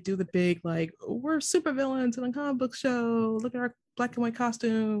it. They do the big like, we're supervillains in a comic book show. Look at our black and white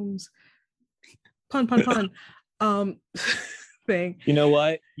costumes. Pun. Thing. You know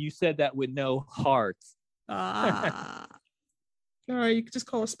what? You said that with no heart. All right, you could just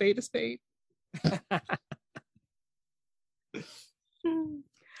call a spade a spade.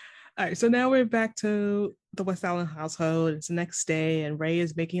 All right, so now we're back to the West Island household. It's the next day, and Ray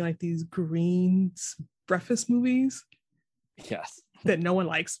is making like these green breakfast movies. Yes. That no one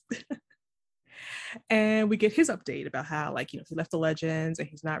likes. And we get his update about how, like, he left the Legends and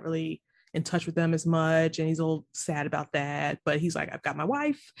he's not really in touch with them as much, and he's a little sad about that. But he's like, I've got my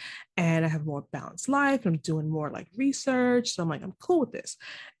wife and I have a more balanced life. I'm doing more like research. So I'm like, I'm cool with this.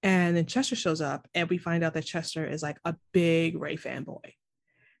 And then Chester shows up, and we find out that Chester is like a big Ray fanboy.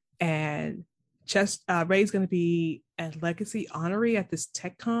 And Ray's going to be a legacy honoree at this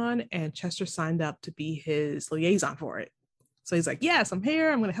tech con, and Chester signed up to be his liaison for it. So he's like, yes, I'm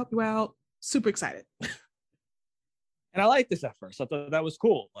here. I'm going to help you out. Super excited. And I liked this at first. I thought that was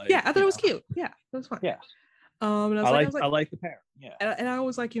cool. Like, yeah, I thought it was cute. Yeah, that was fun. Yeah. And I like the pair. Yeah. And I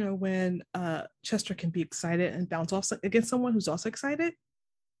was like, when Chester can be excited and bounce off against someone who's also excited.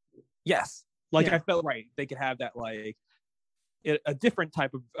 Yes. I felt right. They could have that like a different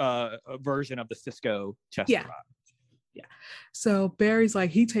type of version of the Cisco Chester. Yeah. Yeah. So Barry's like,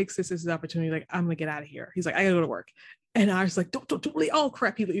 he takes this as his opportunity. Like, I'm gonna get out of here. He's like, I gotta go to work. And I was like, don't leave. Oh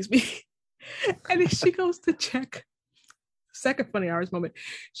crap, he leaves me. And then she goes to check. Second funny hours moment.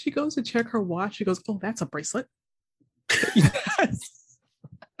 She goes to check her watch. She goes, oh, that's a bracelet. Yes.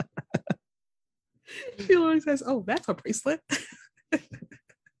 She always says, oh, that's a bracelet.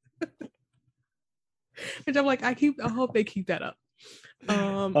 And I'm like, I hope they keep that up.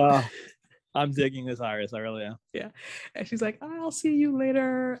 I'm digging this, Iris. I really am. Yeah. And she's like, I'll see you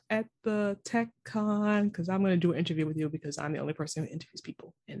later at the tech con, because I'm going to do an interview with you, because I'm the only person who interviews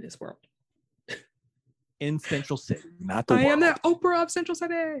people in this world. In Central City, not the world. I am the Oprah of Central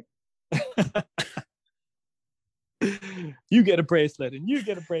City. You get a bracelet, and you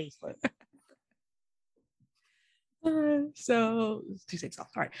get a bracelet. So 2 6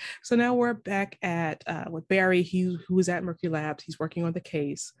 off. All right. So now we're back at with Barry, who was at Mercury Labs. He's working on the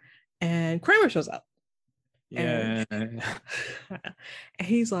case, and Kramer shows up. Yeah. And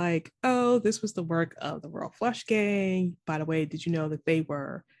he's like, oh, this was the work of the Royal Flush Gang. By the way, did you know that they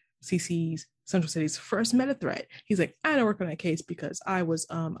were CC's Central City's first meta threat? He's like, I didn't work on that case because I was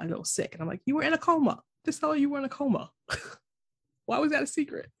a little sick. And I'm like, you were in a coma. Just tell you were in a coma. Why was that a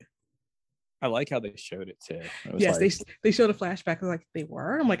secret? I like how they showed it too. Yes, like, they showed a flashback. I was like, they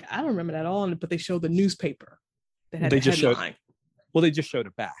were? I'm like, I don't remember that at all. But they showed the newspaper that had the headline. They just showed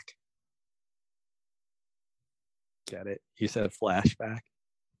it back. Get it? You said flashback,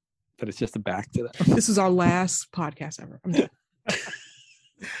 but it's just a back to that. This is our last podcast ever.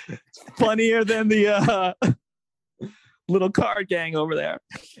 It's funnier than the little card gang over there.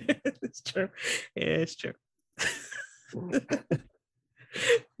 It's true. It's true.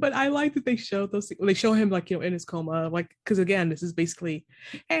 But I like that they show those. They show him like in his coma, like because again, this is basically,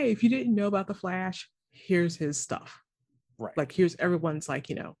 hey, if you didn't know about the Flash, here's his stuff. Right. Like here's everyone's like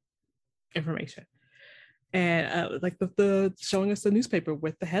information, and like the showing us the newspaper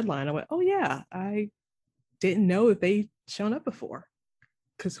with the headline. I went, oh yeah, I didn't know that they shown up before,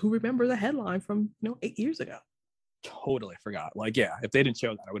 because who remembers the headline from 8 years ago? Totally forgot. Like, yeah, if they didn't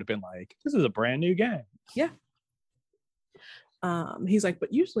show that, I would have been like, this is a brand new game. Yeah. He's like,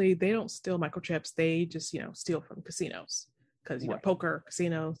 but usually they don't steal microchips. They just, steal from casinos because, Right. poker,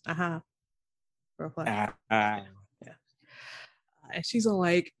 casinos, Yeah. And she's all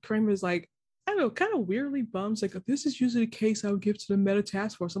like, Kramer's like, I don't know, kind of weirdly bums. Like, if this is usually the case I would give to the Meta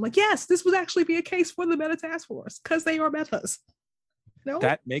Task Force. I'm like, yes, this would actually be a case for the Meta Task Force because they are metas. No?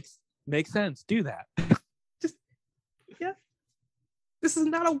 That makes sense. Do that. Just, yeah. This is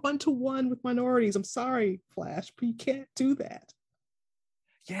not a one-to-one with minorities. I'm sorry, Flash, but you can't do that.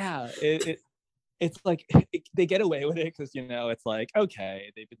 Yeah, it's like they get away with it because it's like,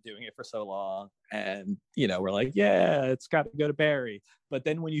 okay, they've been doing it for so long, and we're like, yeah, it's got to go to Barry. But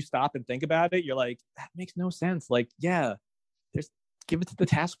then when you stop and think about it, you're like, that makes no sense. Like, yeah, give it to the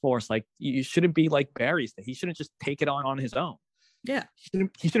task force. Like, you shouldn't be like Barry's thing. He shouldn't just take it on his own. Yeah,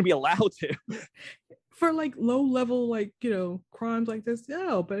 he shouldn't be allowed to. For like low level, like crimes like this,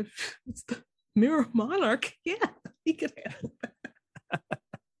 no. But if it's the Mirror Monarch, yeah, he could handle that.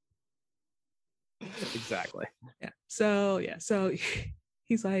 Exactly. So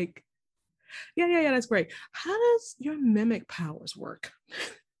he's like, yeah, that's great. How does your mimic powers work?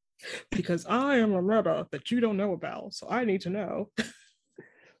 Because I am a meta that you don't know about, so I need to know.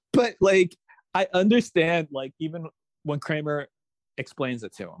 But like, I understand, like, even when Kramer explains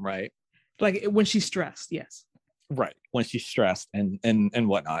it to him, right? Like when she's stressed, yes. Right. When she's stressed and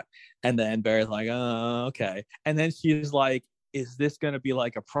whatnot. And then Barry's like, oh, okay. And then she's like, is this going to be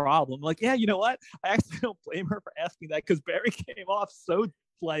like a problem? I'm like, yeah, you know what? I actually don't blame her for asking that because Barry came off so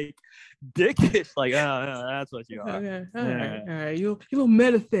like dickish. Like, oh, that's what you are. Okay. All right. Your little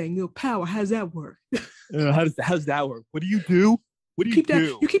meta thing, your power, how's that work? How does that work? What do you do? What do you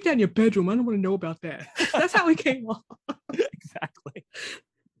do? You keep that in your bedroom. I don't want to know about that. That's how he came off. Exactly.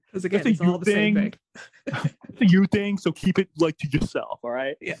 Because again, it's all the same thing. It's a you thing, so keep it like to yourself, all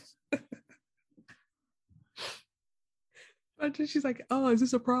right? Yeah. But she's like, oh, is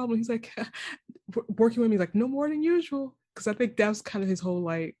this a problem? He's like, working with me, he's like, no more than usual. Because I think that was kind of his whole,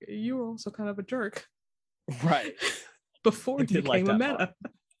 like, you were also kind of a jerk. Right. Before he became a meta.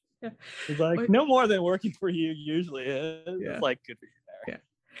 Yeah. He's like, no more than working for you usually is. Yeah. It's like, good for you there. Yeah.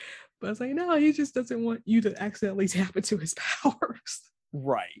 But I was like, no, he just doesn't want you to accidentally tap into his powers.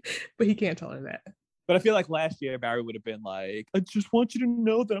 Right. But he can't tell her that. But I feel like last year, Barry would have been like, I just want you to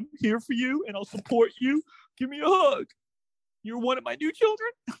know that I'm here for you and I'll support you. Give me a hug. You're one of my new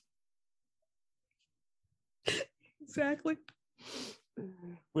children. Exactly.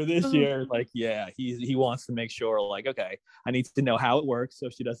 For this year, like, yeah, he wants to make sure, like, okay, I need to know how it works so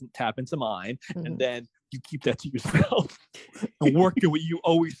she doesn't tap into mine. Mm-hmm. And then you keep that to yourself. And working with you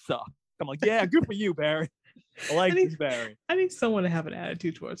always suck. I'm like, yeah, good for you, Barry. I like this Barry. I need someone to have an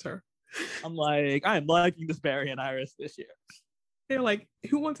attitude towards her. I'm like, I am liking this Barry and Iris this year. They're like,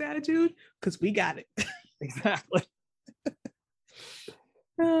 who wants attitude? Because we got it. Exactly.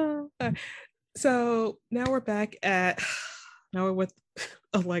 So now we're with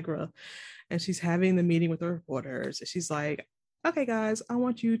Allegra, and she's having the meeting with the reporters. She's like, okay, guys, I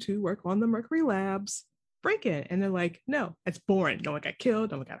want you to work on the Mercury Labs break-in. And they're like, no, it's boring. No one got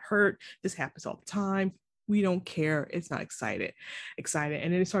killed. No one got hurt. This happens all the time. We don't care. It's not exciting. And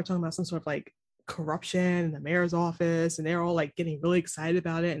then they start talking about some sort of like corruption in the mayor's office, and they're all like getting really excited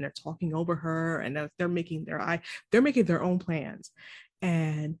about it, and they're talking over her, and they're making their own plans.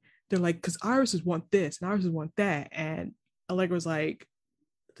 And they're like, because Irises want this and Irises want that. And Allegra's like,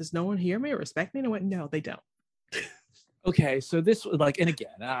 does no one hear me or respect me? And I went, no, they don't. Okay, so this was like, and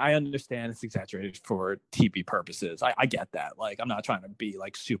again, I understand it's exaggerated for TV purposes. I get that. Like, I'm not trying to be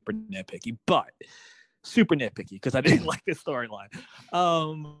like super nitpicky, because I didn't like this storyline.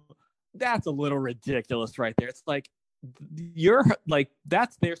 That's a little ridiculous right there. It's like, you're like,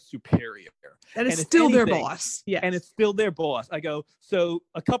 that's their superior. And it's still their boss. Yeah. And it's still their boss. I go, so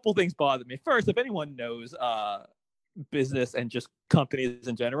a couple things bother me. First, if anyone knows business and just companies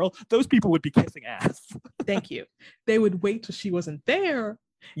in general, those people would be kissing ass. Thank you. They would wait till she wasn't there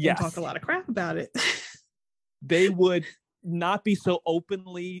and talk a lot of crap about it. They would not be so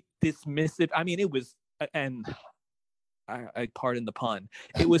openly dismissive. I mean, it was, and I pardon the pun,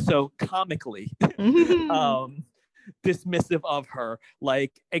 it was so comically dismissive of her,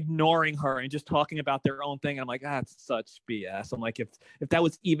 like ignoring her and just talking about their own thing. And I'm like, that's such BS. I'm like, if that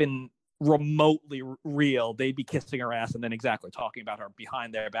was even remotely real, they'd be kissing her ass and then exactly talking about her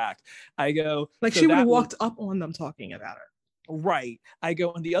behind their back. I go, like, so she would have walked up on them talking about her. Right. I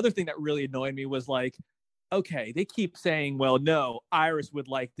go, and the other thing that really annoyed me was like, okay, they keep saying, well, no, Iris would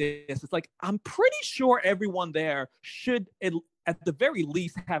like this. It's like, I'm pretty sure everyone there should, at the very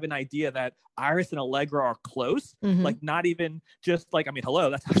least, have an idea that Iris and Allegra are close. Mm-hmm. Like, not even just like, I mean, hello,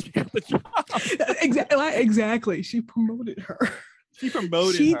 that's how she got the job. Exactly. She promoted her.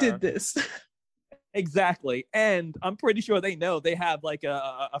 She did this. Exactly. And I'm pretty sure they know they have like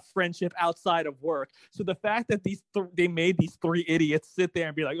a friendship outside of work. So the fact that they made these three idiots sit there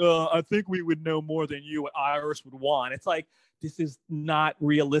and be like, oh, I think we would know more than you what Iris would want. It's like, this is not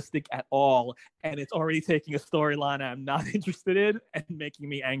realistic at all. And it's already taking a storyline I'm not interested in and making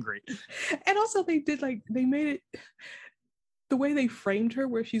me angry. And also they made it the way they framed her,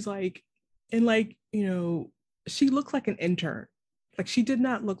 where she's like, and like, you know, she looked like an intern. Like, she did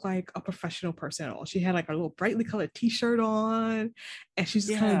not look like a professional person at all. She had like a little brightly colored t-shirt on, and she's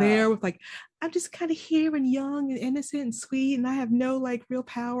just kind of there with like, I'm just kind of here and young and innocent and sweet, and I have no like real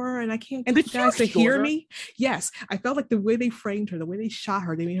power, and I can't get you guys to hear me. Yes, I felt like the way they framed her, the way they shot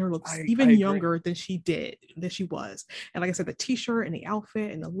her, they made her look even younger than she was. And like I said, the t-shirt and the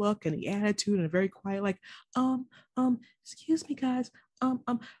outfit and the look and the attitude and a very quiet like, excuse me guys, come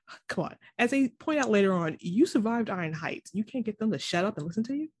on. As they point out later on, you survived Iron Heights. You can't get them to shut up and listen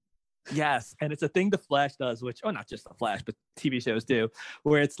to you. Yes, and it's a thing the Flash does, which, not just the Flash, but TV shows do,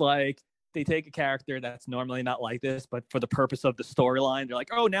 where it's like they take a character that's normally not like this, but for the purpose of the storyline, they're like,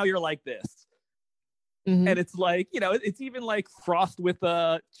 oh, now you're like this. Mm-hmm. And it's like, you know, it's even like Frost with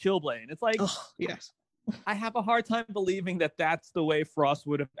Chillblaine. It's like, yes, I have a hard time believing that that's the way Frost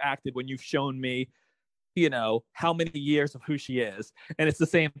would have acted when you've shown me, you know, how many years of who she is. And it's the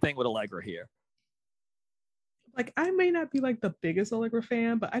same thing with Allegra here. Like, I may not be like the biggest Allegra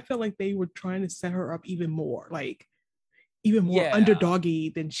fan, but I felt like they were trying to set her up even more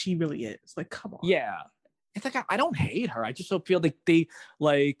underdoggy than she really is. Like, come on. Yeah. It's like, I don't hate her. I just don't feel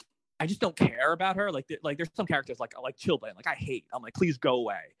like I just don't care about her. Like there's some characters like Chillblaine, like I hate. I'm like, please go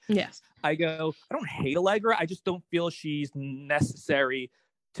away. Yes. I don't hate Allegra. I just don't feel she's necessary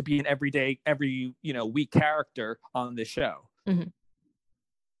to be an every week character on this show. Mm-hmm.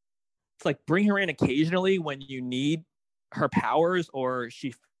 It's like, bring her in occasionally when you need her powers or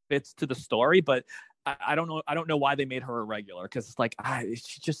she fits to the story, but I don't know why they made her a regular, because it's like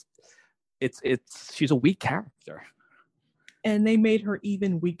she's a weak character. And they made her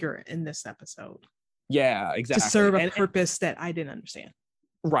even weaker in this episode. Yeah, exactly. To serve a purpose that I didn't understand.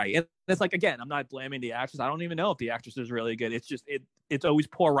 Right. And it's like, again, I'm not blaming the actress. I don't even know if the actress is really good. It's just it's always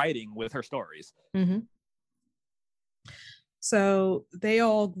poor writing with her stories. Mm-hmm. So they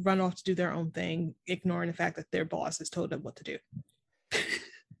all run off to do their own thing, ignoring the fact that their boss has told them what to do.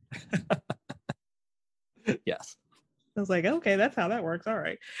 Yes. I was like, okay, that's how that works. All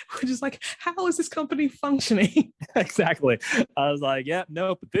right. We're just like, how is this company functioning? Exactly. I was like, yeah,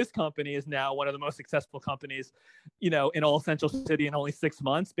 no, but this company is now one of the most successful companies, you know, in all Central City in only 6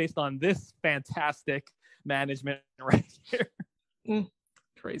 months, based on this fantastic management right here.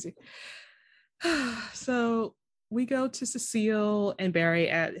 Crazy. So we go to Cecile and Barry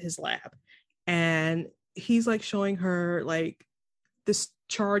at his lab, and he's like showing her like this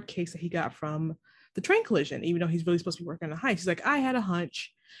charred case that he got from the train collision, even though he's really supposed to be working on a heist. He's like, I had a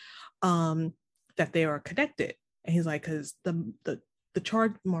hunch that they are connected. And he's like, because the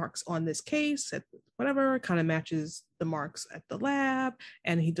charred marks on this case at whatever kind of matches the marks at the lab.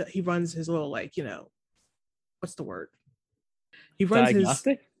 And he runs his little, like, you know, what's the word? He runs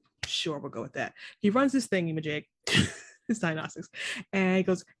diagnostic? Sure, we'll go with that. He runs this thingy-majig, his diagnostics, and he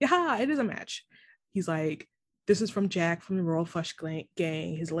goes, yeah, it is a match. He's like, this is from Jack from the Royal Flush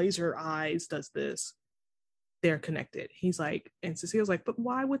Gang. His laser eyes does this. They're connected. He's like, and Cecile's like, but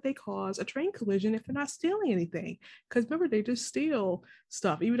why would they cause a train collision if they're not stealing anything? Because remember, they just steal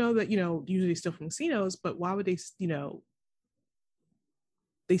stuff, even though that, you know, usually steal from casinos, but why would they, you know,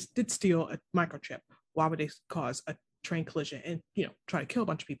 they did steal a microchip. Why would they cause a train collision and, you know, try to kill a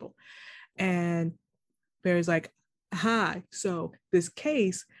bunch of people? And Barry's like, so this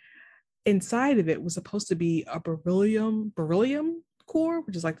case, inside of it was supposed to be a beryllium core,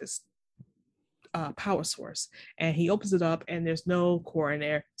 which is like this power source. And he opens it up and there's no core in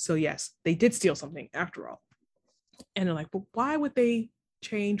there. So yes, they did steal something after all. And they're like, but why would they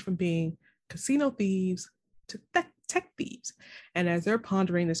change from being casino thieves to tech thieves? And as they're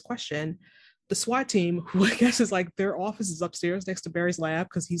pondering this question, the SWAT team, who I guess is like their office is upstairs next to Barry's lab,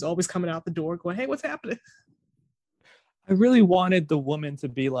 because he's always coming out the door going, hey, what's happening? I really wanted the woman to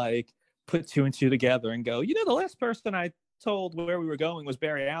be like, put two and two together and go, the last person I told where we were going was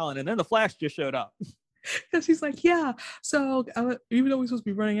Barry Allen, and then the Flash just showed up. And she's like, yeah, so even though we're supposed to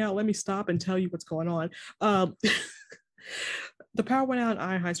be running out, let me stop and tell you what's going on. The power went out in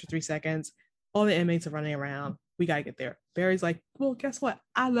Iron Heights for 3 seconds. All the inmates are running around. We got to get there. Barry's like, well, guess what?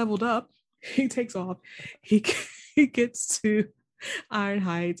 I leveled up. He takes off. He gets to Iron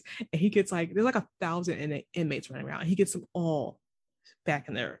Heights, and he gets like, there's like 1,000 inmates running around. He gets them all back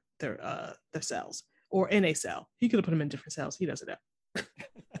in their cells, or in a cell. He could have put them in different cells. He doesn't know.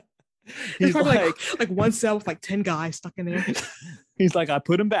 He's probably like one cell with like 10 guys stuck in there. He's like, I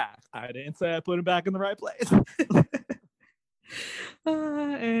put him back. I didn't say I put him back in the right place.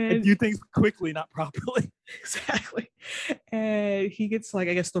 And you think quickly, not properly. Exactly. And he gets like,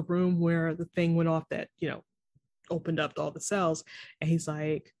 I guess, the room where the thing went off that, opened up all the cells. And he's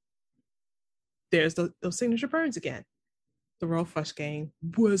like, there's those signature burns again. The Royal Flush Gang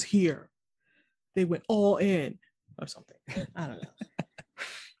was here. They went all in or something. I don't know.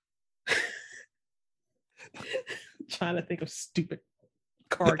 Trying to think of stupid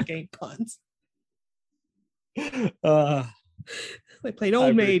card game puns. They played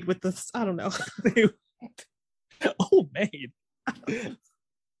Old Maid with the, I don't know. Old Maid.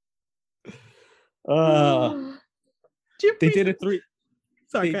 They did a three.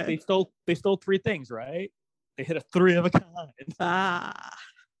 Sorry, they stole three things, right? They hit a three of a kind. I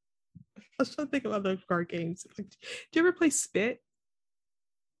was trying to think of other card games. Do you ever play Spit?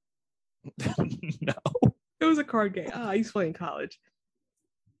 No. It was a card game. I used to play in college.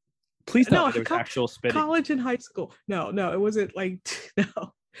 Please tell me there was actual spitting. College and high school. No, it wasn't like,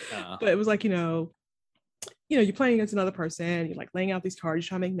 no. But it was like, you're playing against another person, you're like laying out these cards, you're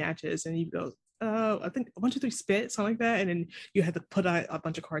trying to make matches, and you go, I think 1, 2, 3 spit, something like that, and then you had to put a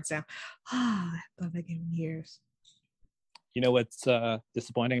bunch of cards down. I thought that game in years. You know what's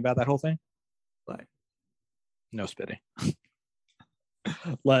disappointing about that whole thing? What? No spitting.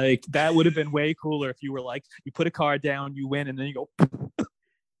 Like, that would have been way cooler if you were like, you put a card down, you win, and then you go.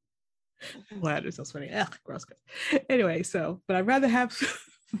 Well, that is so funny. Ugh, gross. Anyway, but I'd rather have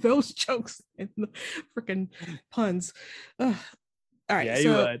those jokes and the freaking puns. Ugh. All right. Yeah, you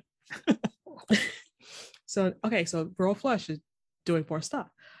would. So Royal Flush is doing more stuff.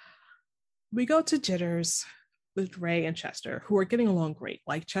 We go to Jitters with Ray and Chester, who are getting along great.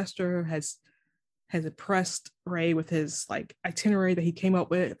 Like, Chester has impressed Ray with his like itinerary that he came up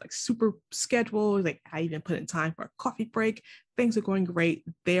with, like super schedule. Like, I even put in time for a coffee break. Things are going great.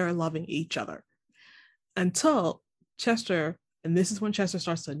 They are loving each other until Chester, and this is when Chester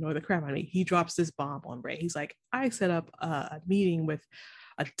starts to annoy the crap out of me. He drops this bomb on Ray. He's like, I set up a meeting with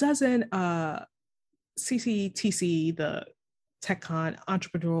a dozen CCTC, the TechCon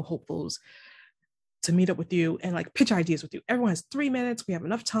entrepreneurial hopefuls, to meet up with you and like pitch ideas with you. Everyone has 3 minutes. We have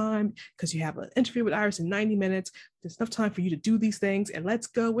enough time because you have an interview with Iris in 90 minutes. There's enough time for you to do these things, and let's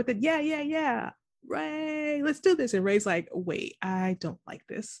go with it. Yeah. Ray, let's do this. And Ray's like, wait, I don't like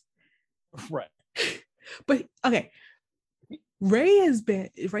this. Right. But okay. Ray is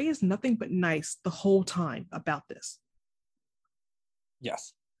nothing but nice the whole time about this.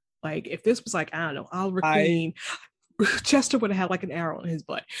 Yes. Like, if this was like, I don't know, Oliver Queen, Chester would have had like an arrow in his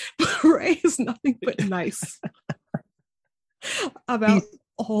butt. But Ray is nothing but nice about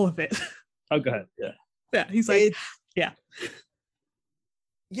all of it. Oh, go ahead. Yeah. Yeah. He's like, yeah.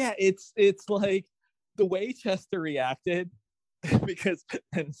 Yeah, it's like the way Chester reacted, because,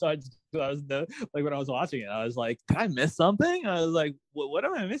 and so I was like, when I was watching it, I was like, did I miss something? I was like, what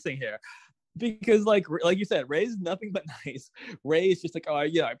am I missing here? Because like you said, Ray's nothing but nice. Ray is just like, oh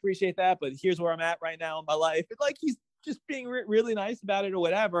yeah, I appreciate that, but here's where I'm at right now in my life. And like, he's just being really nice about it or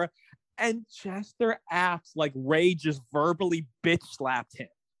whatever. And Chester acts like Ray just verbally bitch slapped him.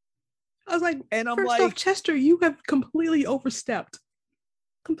 I was like, and I'm first off, Chester, you have completely overstepped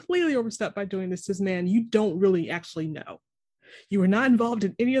by doing this man you don't really actually know. You were not involved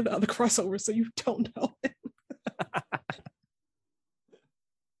in any of the other crossovers, so you don't know him.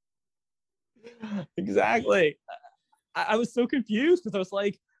 Exactly. I was so confused because I was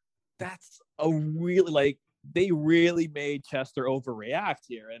like, that's a really, like, they really made Chester overreact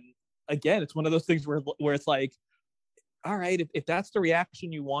here. And again, it's one of those things where it's like, all right, if that's the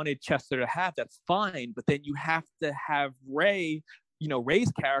reaction you wanted Chester to have, that's fine. But then you have to have Ray,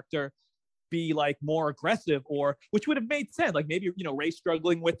 Ray's character be like more aggressive, or which would have made sense. Like, maybe, Ray's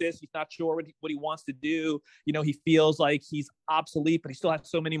struggling with this. He's not sure what he wants to do. He feels like he's obsolete, but he still has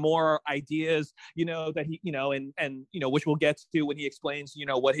so many more ideas, that he, and which we'll get to when he explains,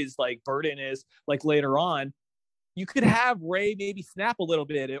 what his like burden is, like later on. You could have Ray maybe snap a little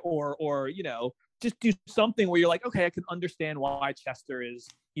bit, or just do something where you're like, okay, I can understand why Chester is,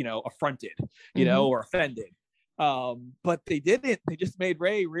 affronted, or offended. But they didn't. They just made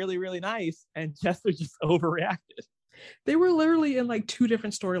Ray really, really nice, and Chester just overreacted. They were literally in like two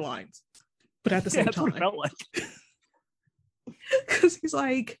different storylines, but at the same that's time. What it felt like. Because he's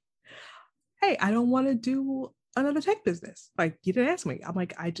like, hey, I don't want to do another tech business. Like, you didn't ask me. I'm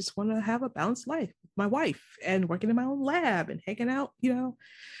like, I just want to have a balanced life with my wife and working in my own lab and hanging out.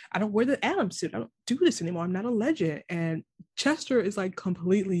 I don't wear the Adam suit. I don't do this anymore. I'm not a legend. And Chester is like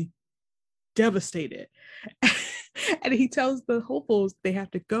completely devastated. And he tells the hopefuls they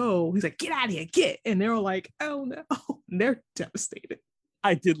have to go. He's like, get out of here, get. And they're all like, oh no. And they're devastated.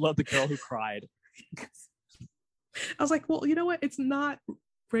 I did love the girl who cried. I was like, well, you know what? It's not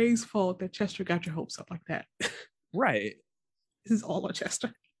Ray's fault that Chester got your hopes up like that. Right. This is all on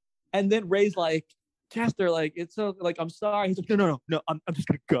Chester. And then Ray's like, Chester, like, it's so, like, I'm sorry. He's like, no, I'm just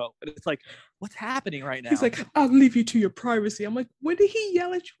gonna go. And it's like, what's happening right now? He's like, I'll leave you to your privacy. I'm like, when did he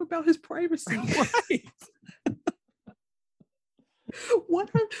yell at you about his privacy? Right.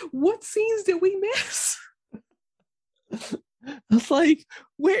 What scenes did we miss? I was like,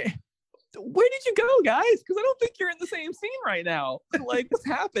 where did you go, guys? Because I don't think you're in the same scene right now. Like, what's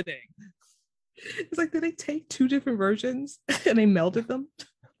happening? It's like, did they take two different versions and they melded them?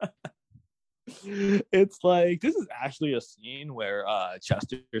 It's like, this is actually a scene where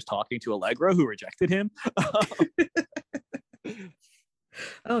Chester's talking to Allegra, who rejected him.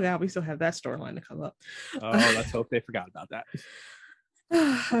 Oh God, we still have that storyline to come up. Oh, let's hope they forgot about that.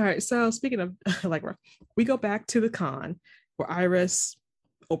 All right, so speaking of Allegra, we go back to the con where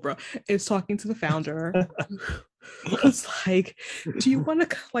Oprah is talking to the founder. It's like, do you want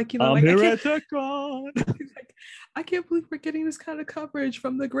to, like, I'm here at the con. Like, I can't believe we're getting this kind of coverage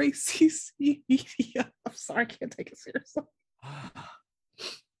from the great CC media. I'm sorry, I can't take it seriously.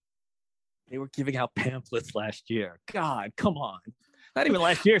 They were giving out pamphlets last year. God, come on. Not even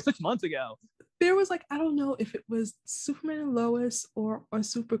last year, 6 months ago. There was like, I don't know if it was Superman and Lois or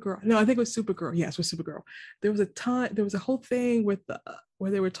Supergirl. No, I think it was Supergirl. Yes, it was Supergirl. There was a whole thing with where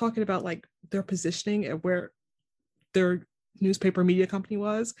they were talking about like their positioning and where their newspaper media company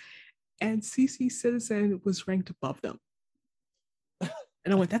was, and CC Citizen was ranked above them. And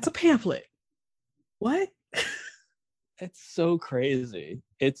I'm like, that's a pamphlet. What? It's so crazy.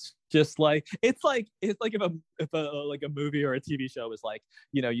 It's just like, it's like if a movie or a TV show is like,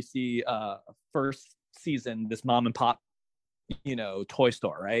 you see first season, this mom and pop, toy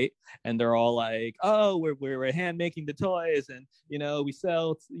store, right? And they're all like, oh, we're hand making the toys, and we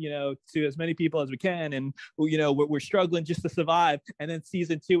sell to as many people as we can, and we're struggling just to survive. And then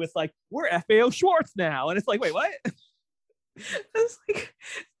season 2, it's like, we're FAO Schwartz now, and it's like, wait, what? It's like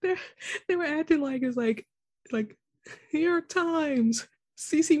they were acting like it's like New York Times,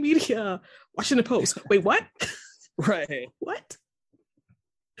 CC Media, Washington Post. Wait, what? Right. What?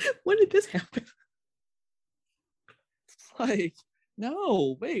 When did this happen? It's like,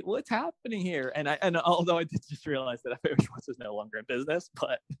 no, wait, what's happening here? And although I did just realize that FAO Schwartz is no longer in business,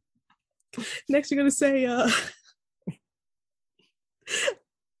 but next you're gonna say, I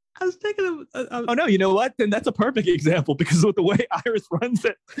was thinking of. Oh no! You know what? Then that's a perfect example, because with the way Iris runs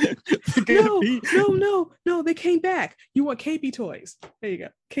it. No! They came back. You want KB Toys? There you go.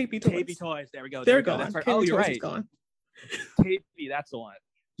 KB Toys. KB Toys. There we go. They're gone. That's right. KB You're Toys right. is gone. KB, that's the one.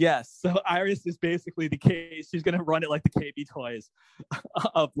 Yes. So Iris is basically the case. She's gonna run it like the KB Toys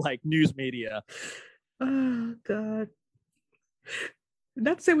of like news media. Oh God.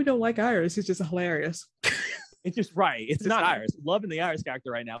 Not to say we don't like Iris. It's just hilarious. It's just right. It's not Iris. Loving the Iris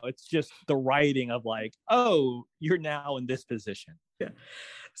character right now. It's just the writing of like, oh, you're now in this position. Yeah.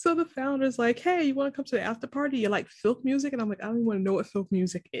 So the founder's like, hey, you want to come to the after party? You like filk music? And I'm like, I don't even want to know what filk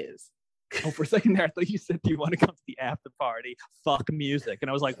music is. Oh, for a second there, I thought you said, do you want to come to the after party? Fuck music. And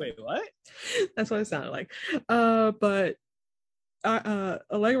I was like, wait, what? That's what it sounded like. But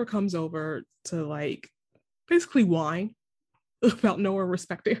Allegra comes over to like basically whine about no one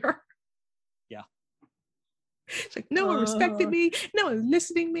respecting her. Yeah. She's like, no one respected me. No one's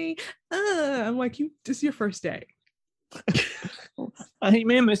listening me. I'm like, this is your first day. I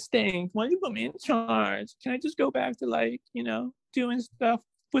made a mistake. Why do you put me in charge? Can I just go back to like, doing stuff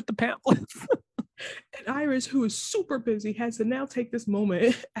with the pamphlets? And Iris, who is super busy, has to now take this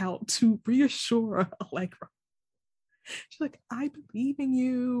moment out to reassure Allegra. She's like, I believe in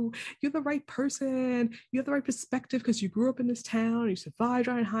you. You're the right person. You have the right perspective because you grew up in this town. You survived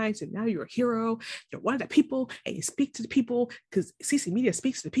Giant Heights, and now you're a hero. You're one of the people, and you speak to the people because CC Media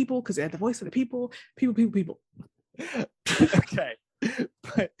speaks to the people because they're the voice of the people. People. Okay.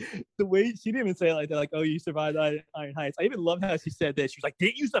 But the way she didn't even say it like that, like, oh, you survived Iron Heights. I even love how she said that. She was like,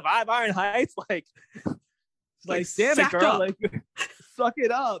 didn't you survive Iron Heights? Like damn it, girl, like suck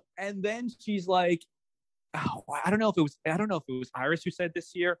it up. And then she's like, oh, I don't know if it was Iris who said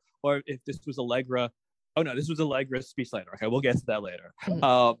this here or if this was Allegra. Oh no, this was Allegra's speech later. Okay, we'll get to that later.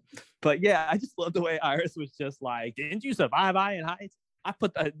 But yeah, I just love the way Iris was just like, didn't you survive Iron Heights? I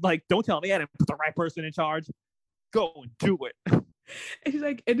put the, like, don't tell me I didn't put the right person in charge. Go and do it. And she's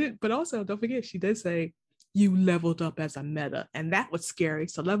like, but also don't forget, she did say you leveled up as a meta, and that was scary.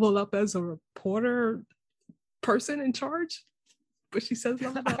 So level up as a reporter person in charge, but she says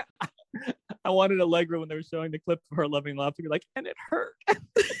level up. I wanted Allegra when they were showing the clip of her leveling up to be like, and it hurt.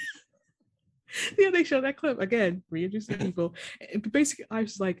 Yeah, they show that clip again, reintroducing people. And basically, I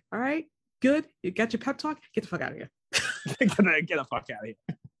was like, all right, good, you got your pep talk, get the fuck out of here. Get the fuck out of here.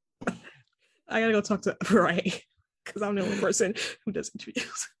 I gotta go talk to Ray because I'm the only person who does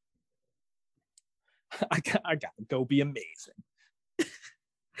interviews. I gotta go be amazing.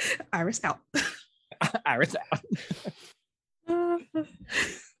 Iris out. Iris out.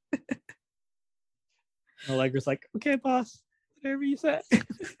 Allegra's like, okay, boss, whatever you say.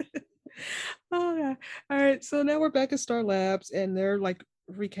 Oh yeah. All right. So now we're back at Star Labs and they're like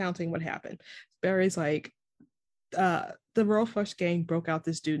recounting what happened. Barry's like, the Royal Flush gang broke out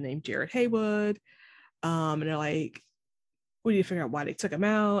this dude named Jared Haywood. And they're like, we need to figure out why they took him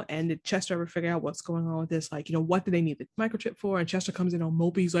out. And did Chester ever figure out what's going on with this? Like, what do they need the microchip for? And Chester comes in on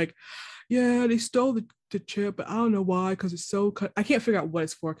mopey. He's like, yeah, they stole the chip, but I don't know why, because it's so I can't figure out what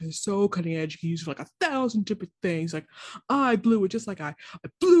it's for because it's so cutting edge. You can use it for like 1,000 different things. Like, I blew it just like I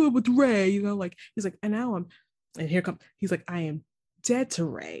blew it with Ray, like he's like, and now he's like, I am dead to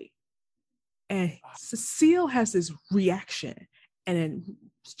Ray. And Cecile has this reaction. And then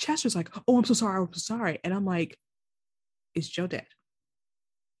Chester's like, oh, I'm so sorry. And I'm like, is Joe dead?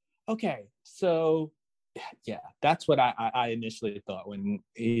 Okay, so yeah, that's what I initially thought when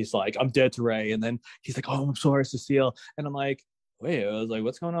he's like, I'm dead to Ray. And then he's like, oh, I'm sorry, Cecile. And I'm like, wait, I was like,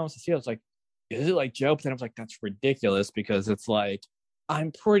 what's going on with Cecile? It's like, is it like Joe? But then I was like, that's ridiculous because it's like,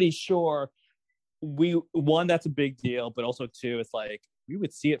 I'm pretty sure one, that's a big deal, but also two, it's like, we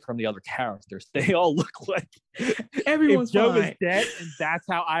would see it from the other characters. They all look like everyone's if Joe fine. is dead, and that's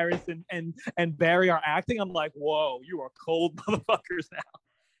how Iris and Barry are acting. I'm like, whoa, you are cold motherfuckers now.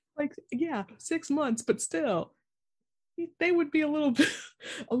 Like, yeah, 6 months, but still, they would be a little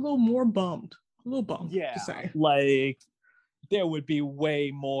more bummed. A little bummed. Yeah, like there would be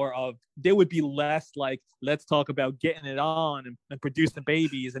there would be less like, let's talk about getting it on and producing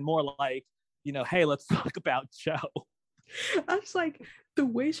babies, and more like, hey, let's talk about Joe. I was like, the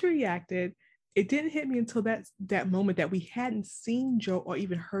way she reacted, it didn't hit me until that moment that we hadn't seen Joe or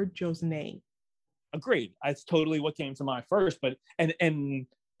even heard Joe's name. Agreed. That's totally what came to mind first. But and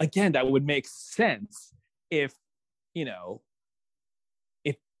again, that would make sense if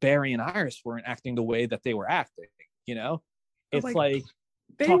if Barry and Iris weren't acting the way that they were acting. It's like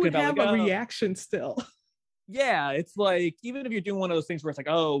they would have a reaction still. Yeah, it's like, even if you're doing one of those things where it's like,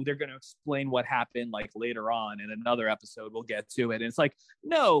 oh, they're going to explain what happened like later on in another episode, we'll get to it. And it's like,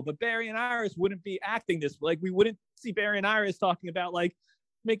 no, but Barry and Iris wouldn't be acting this. Like, we wouldn't see Barry and Iris talking about like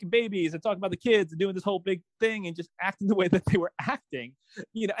making babies and talking about the kids and doing this whole big thing and just acting the way that they were acting,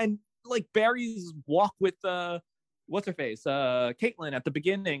 and like Barry's walk with what's her face, Caitlin at the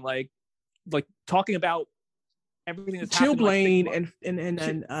beginning, like talking about everything that's Chilblain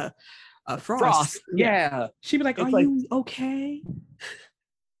and Frost. Yeah. She'd be like, are you okay?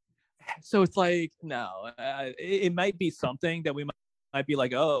 So it's like, no, it might be something that we might be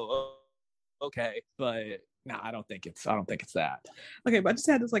like, oh, okay. But no, I don't think it's that. Okay, but I just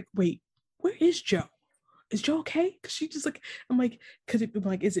had this like, wait, where is Joe? Is Joe okay? Because she just like, I'm like, because it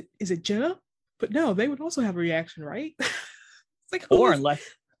like, is it Jenna? But no, they would also have a reaction, right? It's like, or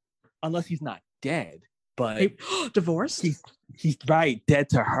unless he's not dead. But divorced? He's right, dead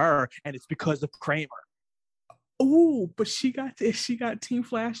to her, and it's because of Kramer. Oh, but she got Team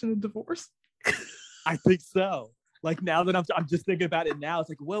Flash in the divorce. I think so. Like, now that I'm just thinking about it now, it's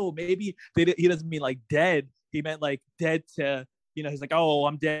like, whoa, maybe he doesn't mean like dead. He meant like dead to, he's like, oh,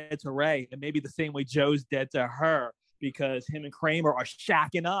 I'm dead to Ray, and maybe the same way Joe's dead to her because him and Kramer are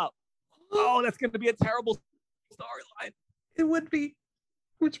shacking up. Oh, that's going to be a terrible storyline. It would be,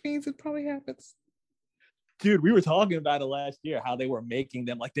 which means it probably happens. Dude, we were talking about it last year, how they were making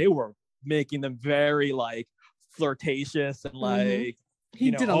them very like flirtatious and like,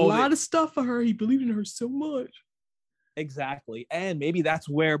 he did a lot of stuff for her. He believed in her so much. Exactly. And maybe that's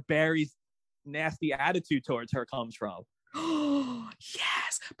where Barry's nasty attitude towards her comes from. Oh,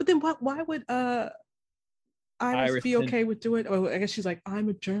 yes. But then why would Iris Iris be and okay with doing it? Oh, I guess she's like, I'm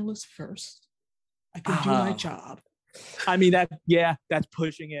a journalist first. I can do my job. I mean, that's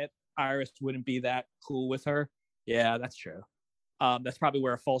pushing it. Iris wouldn't be that cool with her. Yeah, that's true. That's probably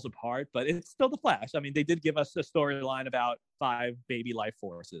where it falls apart, but it's still the Flash. I mean, they did give us a storyline about 5 baby life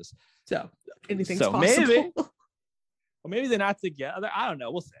forces. So anything's So possible. maybe they're not together. I don't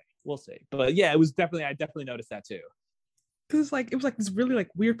know. We'll see. But yeah, I definitely noticed that too. It was like this really like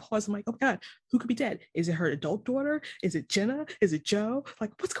weird pause. I'm like, oh my god, who could be dead? Is it her adult daughter? Is it Jenna? Is it Joe?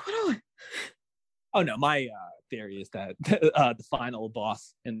 Like, what's going on? Oh no, my theory is that the final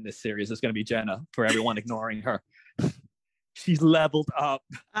boss in this series is going to be Jenna, for everyone ignoring her. She's leveled up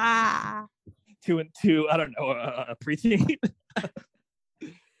to I don't know, a preteen.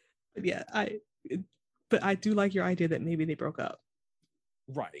 Yeah, but I do like your idea that maybe they broke up.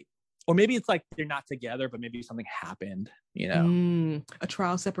 Right. Or maybe it's like they're not together, but maybe something happened, you know? A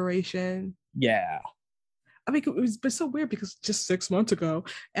trial separation. Yeah. I mean, it was so weird because just 6 months ago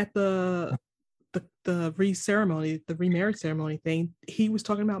at the remarriage ceremony thing, he was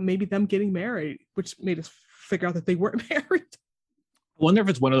talking about maybe them getting married, which made us figure out that they weren't married. I wonder if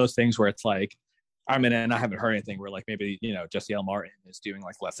it's one of those things where it's like, I mean, and I haven't heard anything where like maybe, you know, Jesse L. Martin is doing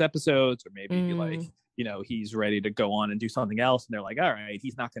like less episodes, or maybe like, you know, he's ready to go on and do something else. And they're like, all right,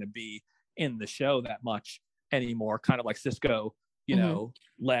 he's not going to be in the show that much anymore, kind of like Cisco, you know,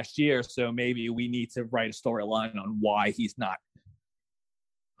 last year. So maybe we need to write a storyline on why he's not,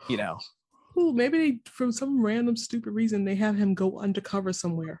 you know. Ooh, maybe they, for some random stupid reason, they have him go undercover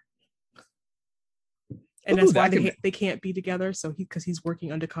somewhere. And that's why they can't be together. So because he's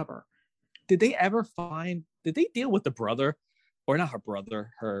working undercover. Did they did they deal with the brother, or not her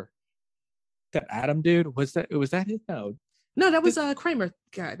brother, that Adam dude? Was that his? No, that was a Kramer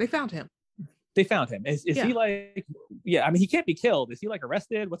guy. They found him. Is he like, yeah, I mean, he can't be killed. Is he like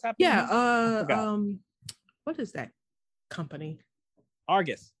arrested? What's happening? Yeah. What is that company?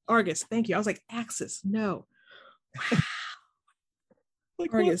 Argus. Thank you. I was like, Axis. No.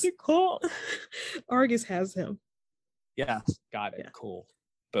 Like, Argus. What's it called? Argus has him. Yes. Got it. Yeah. Cool.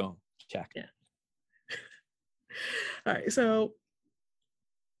 Boom. Check. Yeah. All right. So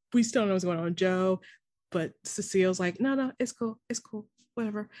we still don't know what's going on with Joe, but Cecile's like, no, it's cool,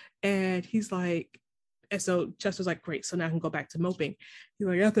 whatever. And he's like, and so Chester's like, great, so now I can go back to moping. He's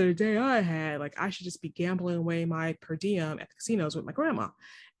like, after the day I had, like, I should just be gambling away my per diem at the casinos with my grandma.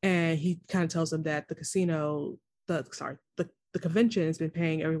 And he kind of tells them that the convention has been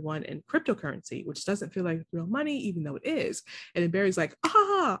paying everyone in cryptocurrency, which doesn't feel like real money, even though it is. And then Barry's like,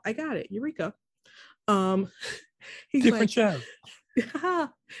 I got it, Eureka. He's different like, show. It's a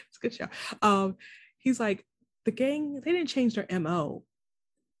good show. He's like, the gang, they didn't change their MO.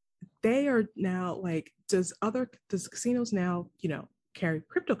 They are now like, does casinos now, you know, carry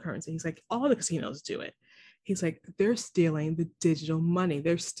cryptocurrency? He's like, all the casinos do it. He's like, they're stealing the digital money.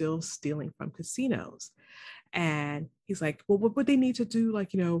 They're still stealing from casinos. And he's like, well, what would they need to do,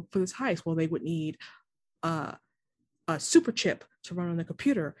 like, you know, for this heist? Well, they would need a super chip to run on the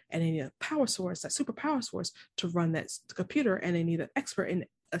computer, and they need a power source, that super power source to run that computer, and they need an expert in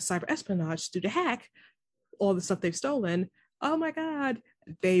cyber espionage to do the hack all the stuff they've stolen. Oh my god,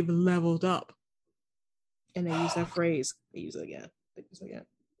 they've leveled up. And they use that phrase. They use it again.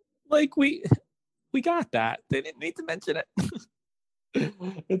 Like, we got that. They didn't need to mention it.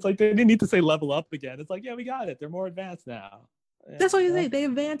 It's like they didn't need to say level up again. It's like, yeah, we got it. They're more advanced now. That's what you say. They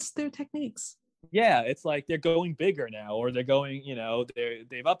advanced their techniques. Yeah, it's like they're going bigger now, or they're going, you know,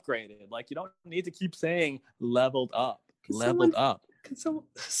 they've upgraded. Like, you don't need to keep saying leveled up. Can someone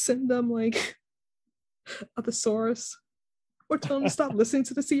send them like a thesaurus, or tell them to stop listening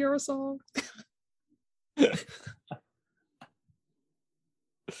to the Sierra song?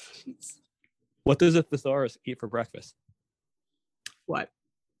 What does a thesaurus eat for breakfast? What?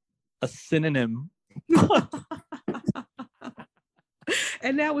 A synonym.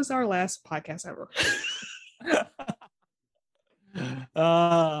 And that was our last podcast ever.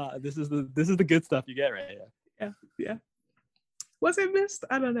 This is the good stuff you get right here. Yeah. Was it missed?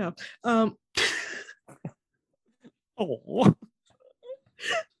 I don't know.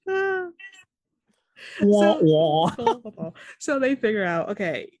 So they figure out,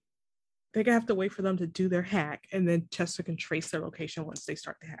 okay, they're gonna have to wait for them to do their hack, and then Chester can trace their location once they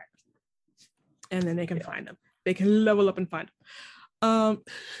start the hack, and then they can find them. They can level up and find them.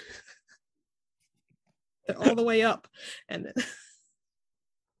 They're all the way up, and then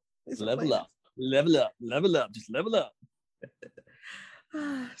level up, just level up.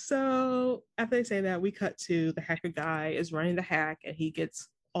 So after they say that, we cut to the hacker guy is running the hack, and he gets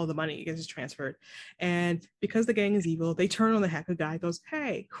all the money, gets transferred. And because the gang is evil, they turn on the hacker guy, goes,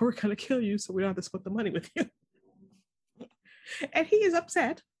 hey, we're gonna kill you, so we don't have to split the money with you. And he is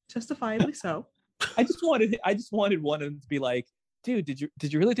upset, justifiably so. I just wanted one of them to be like, dude, did you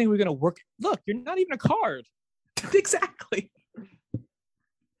really think we were gonna work? Look, you're not even a card. Exactly.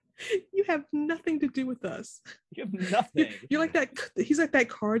 You have nothing to do with us. You have nothing. You're like that. He's like that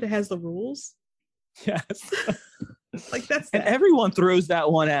card that has the rules. Yes. Like that's and that. everyone throws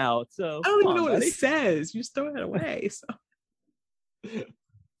that one out. So I don't even know what buddy. it says. You just throw it away.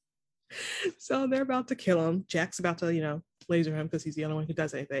 So they're about to kill him. Jack's about to, laser him because he's the only one who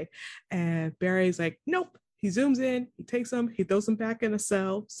does anything. And Barry's like, nope. He zooms in, he takes him, he throws him back in a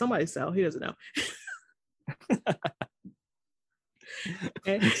cell, somebody's cell, he doesn't know.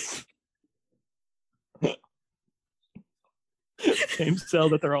 And same cell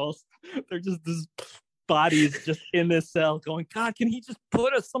that they're just this bodies just in this cell going, God, can he just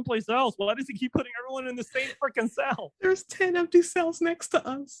put us someplace else? Why does he keep putting everyone in the same freaking cell? There's 10 empty cells next to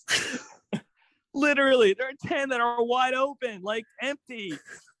us. Literally, there are 10 that are wide open, like empty.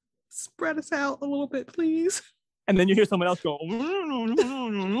 Spread us out a little bit, please. And then you hear someone else go,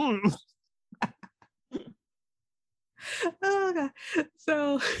 oh, God.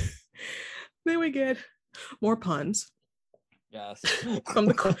 So then we get more puns. Yes. from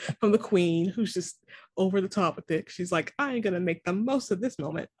the queen, who's just over the top with it. She's like, I ain't gonna make the most of this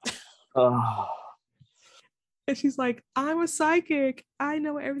moment. Oh. And she's like, I'm a psychic. I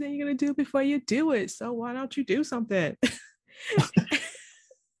know everything you're gonna do before you do it. So why don't you do something?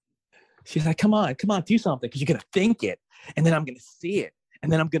 She's like, come on, do something, because you're gonna think it, and then I'm gonna see it,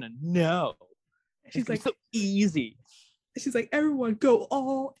 and then I'm gonna know. She's like, so easy. She's like, everyone go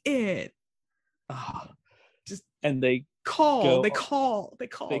all in. Oh. Just and they call. They call.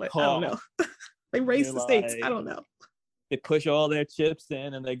 I don't know. They raise the stakes. I don't know. They push all their chips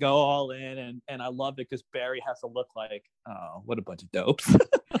in and they go all in, and I love it because Barry has to look like, oh, what a bunch of dopes.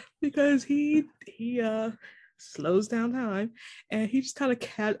 Because he slows down time, and he just kind of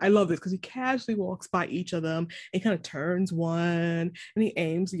I love this because he casually walks by each of them and kind of turns one and he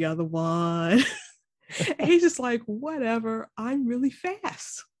aims the other one. And he's just like, whatever, I'm really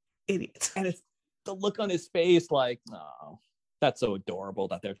fast, idiot. And it's the look on his face like, oh, that's so adorable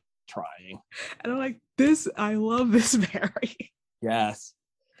that they're trying. And I'm like, this, I love this Barry. Yes.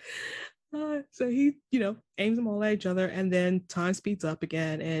 So he, aims them all at each other, and then time speeds up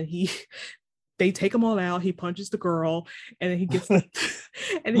again, and they take them all out. He punches the girl, and then he gets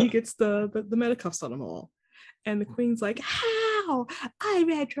the medicuffs on them all. And the queen's like, how? I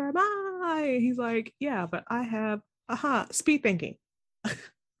read your mind. He's like, yeah, but I have speed thinking.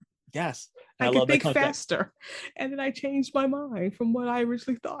 Yes. I can think faster. And then I changed my mind from what I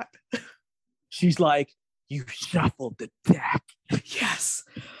originally thought. She's like, you shuffled the deck. Yes.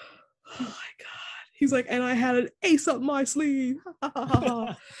 Oh my God. He's like, and I had an ace up my sleeve.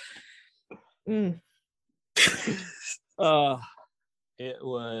 It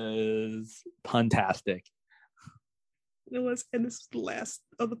was puntastic. It was, and this is the last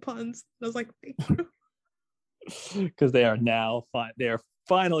of the puns. I was like, thank you. Because they are now they are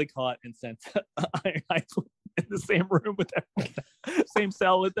finally caught and sent to Iron Heights in the same room with everyone, same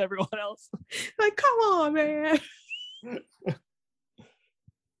cell with everyone else. Like, come on, man.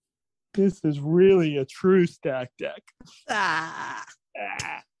 This is really a true stack deck. God.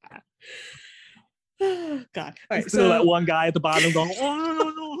 All right, so that one guy at the bottom going, oh, no.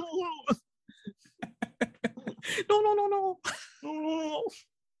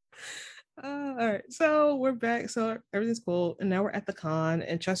 All right, so we're back. So everything's cool, and now we're at the con,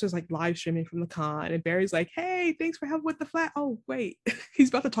 and Chester's like live streaming from the con, and Barry's like, "Hey, thanks for helping with the Flash." Oh wait, he's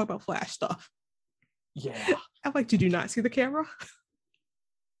about to talk about Flash stuff. Yeah, I'm like, did you not see the camera?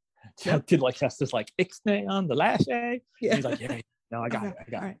 Did like Chester's like ixnay on the Lash? Yeah, he's like, yeah. No, I got it.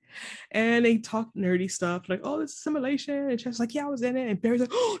 All right. And they talk nerdy stuff like, oh, this is simulation. And Chester's like, yeah, I was in it. And Barry's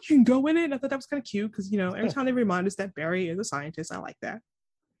like, oh, you can go in it. And I thought that was kind of cute because, every time they remind us that Barry is a scientist, I like that.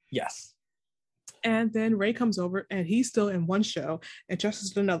 Yes. And then Ray comes over and he's still in one show and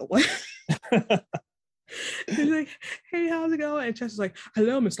Chester's in another one. He's like, hey, how's it going? And Chester's like,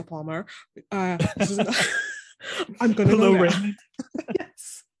 hello, Mr. Palmer. I'm going to Hello, Raymond.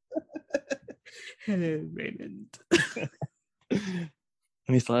 Yes. Hello, Raymond.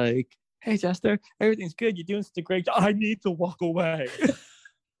 And he's like, hey, Chester, everything's good. You're doing such a great job. I need to walk away.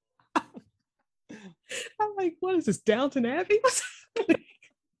 I'm like, what is this, Downton Abbey? What's happening?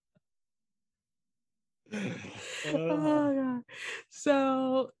 Oh, God.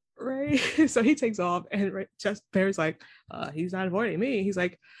 So he takes off, and Barry's like, he's not avoiding me. He's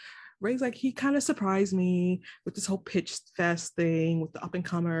like, Ray's like, he kind of surprised me with this whole pitch fest thing with the up and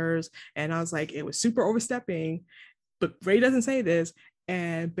comers. And I was like, it was super overstepping. But Ray doesn't say this.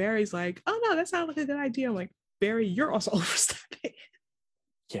 And Barry's like, oh no, that sounds like a good idea. I'm like, Barry, you're also overstepping.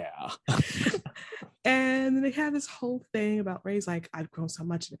 Yeah. And then they have this whole thing about Ray's like, I've grown so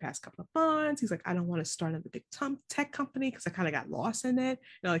much in the past couple of months. He's like, I don't want to start another big tech company because I kind of got lost in it. And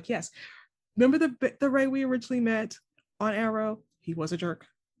they're like, yes. Remember the Ray we originally met on Arrow? He was a jerk.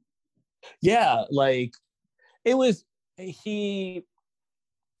 Yeah, like it was he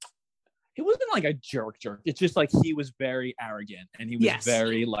wasn't like a jerk. It's just like he was very arrogant and he was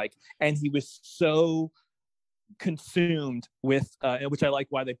very like, and he was so consumed with which I like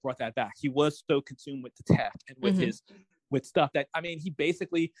why they brought that back. He was so consumed with the tech and with his with stuff that, I mean, he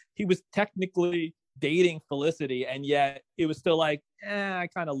was technically dating Felicity, and yet it was still like, I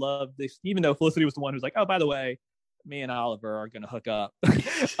kind of love this, even though Felicity was the one who's like, oh, by the way, me and Oliver are gonna hook up.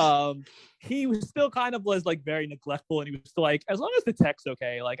 He was still kind of was like very neglectful, and he was still like, as long as the tech's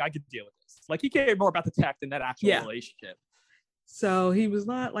okay, like I could deal with this. Like he cared more about the tech than that actual relationship. So he was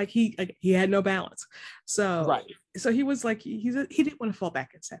not like he had no balance. So so he was like he didn't want to fall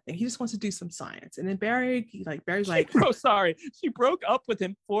back into that thing. He just wants to do some science. And then Barry's like, she broke up with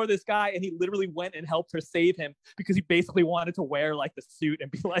him for this guy, and he literally went and helped her save him because he basically wanted to wear like the suit and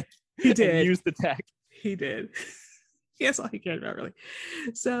be like, he did and use the tech. He did. That's all he cared about, really.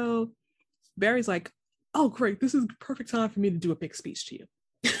 So Barry's like, oh great, this is the perfect time for me to do a big speech to you.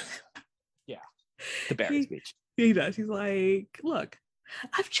 Yeah, the Barry speech. He does. He's like, look,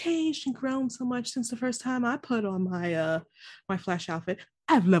 I've changed and grown so much since the first time I put on my my Flash outfit.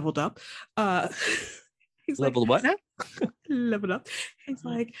 I've leveled up. He's leveled what now? Leveled up. He's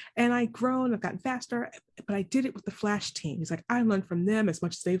like, and I've grown, I've gotten faster, but I did it with the Flash team. He's like, I learned from them as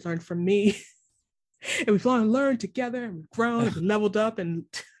much as they've learned from me. And we've learned together, and we've grown and leveled up, and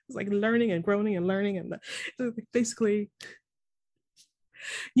it's like learning and growing and learning. And basically,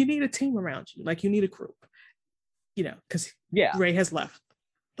 you need a team around you. Like you need a group. You know, because Ray has left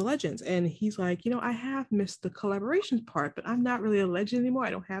the Legends, and he's like, you know, I have missed the collaborations part, but I'm not really a legend anymore.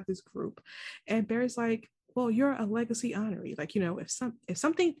 I don't have this group. And Barry's like, well, you're a legacy honoree. Like, you know, if there's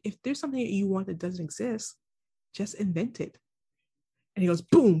something that you want that doesn't exist, just invent it. And he goes,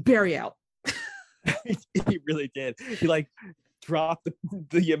 boom, Barry out. He really did. He like dropped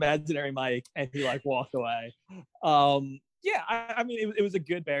the imaginary mic and he like walked away. Yeah, I mean, it was a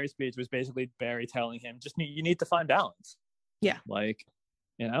good Barry speech. It was basically Barry telling him, you need to find balance. Yeah. Like,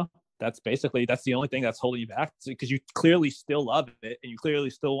 you know, that's the only thing that's holding you back, because you clearly still love it and you clearly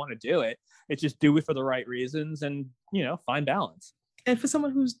still want to do it. It's just do it for the right reasons and, you know, find balance. And for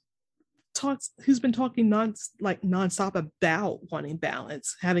someone who's been talking nonstop about wanting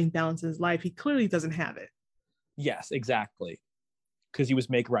balance, having balance in his life, he clearly doesn't have it. Yes, exactly. Because he was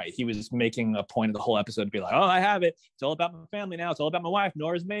making a point of the whole episode to be like, oh, I have it. It's all about my family now. It's all about my wife.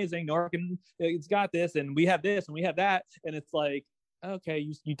 Nora's amazing. It's got this, and we have this, and we have that. And it's like, okay,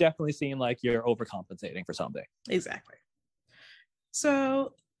 you definitely seem like you're overcompensating for something. Exactly.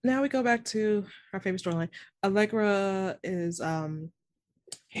 So now we go back to our favorite storyline. Allegra is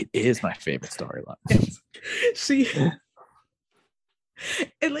it is my favorite storyline. She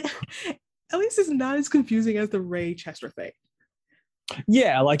at least it's not as confusing as the Ray Chester thing.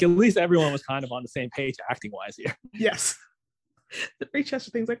 Yeah, like at least everyone was kind of on the same page acting wise here. Yes. The Ray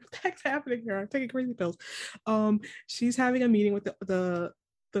Chester thing's like, what the heck's happening here? I'm taking crazy pills. She's having a meeting with the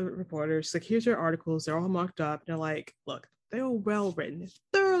reporters. She's like, here's your articles. They're all marked up. And they're like, look, they were well written,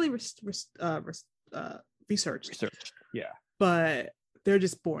 thoroughly researched. Yeah. But they're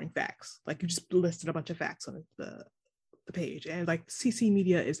just boring facts. Like you just listed a bunch of facts on the page. And like CC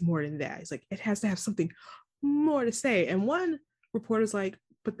Media is more than that. It's like, it has to have something more to say. And one reporter's like,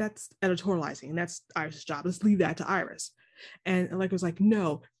 but that's editorializing and that's Iris' job. Let's leave that to Iris. And Allegra's like,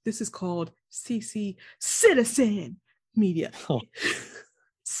 no, this is called CC Citizen Media. Oh.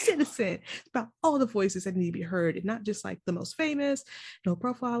 Citizen. It's about all the voices that need to be heard, and not just like the most famous, no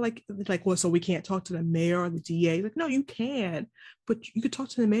profile, like well, so we can't talk to the mayor or the DA. Like, no, you can, but you could talk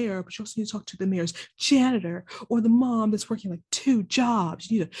to the mayor, but you also need to talk to the mayor's janitor or the mom that's working like 2 jobs.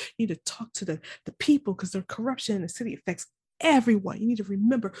 You need to talk to the people, because the corruption in the city affects everyone. You need to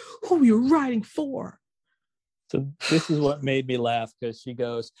remember who you're writing for. So this is what made me laugh, because she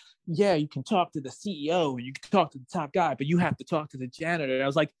goes, yeah, you can talk to the CEO and you can talk to the top guy, but you have to talk to the janitor. And I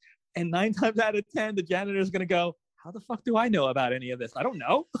was like, and 9 times out of 10, the janitor is going to go, how the fuck do I know about any of this? I don't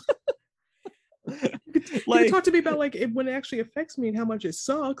know. You can talk to me about like when it actually affects me and how much it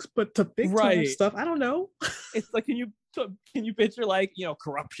sucks, but the big time stuff, I don't know. It's like, can you picture like, you know,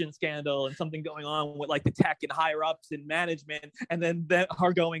 corruption scandal and something going on with like the tech and higher ups and management, and then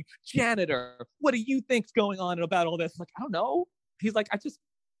her going, janitor, what do you think's going on about all this? Like, I don't know. He's like, I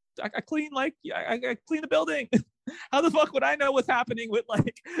clean, like I clean the building. How the fuck would I know what's happening with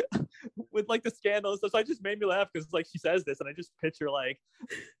like the scandals? So it just made me laugh because like she says this, and I just picture like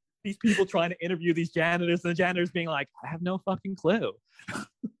these people trying to interview these janitors, and the janitors being like, I have no fucking clue.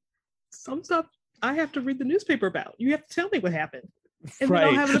 Some stuff I have to read the newspaper about. You have to tell me what happened, and Right. then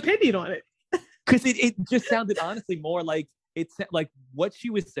I'll have an opinion on it. Because it just sounded honestly more like it's like what she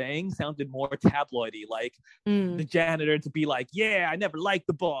was saying sounded more tabloidy, like the janitor to be like, yeah, I never liked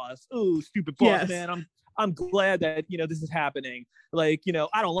the boss. Ooh, stupid boss, Yes. man. I'm glad that, you know, this is happening. Like, you know,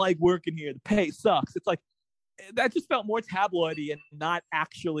 I don't like working here. The pay sucks. It's like, that just felt more tabloidy and not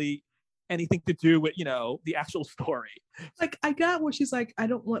actually anything to do with, you know, the actual story. Like, I got where she's like, I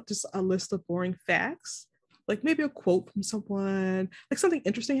don't want just a list of boring facts. Like maybe a quote from someone, like something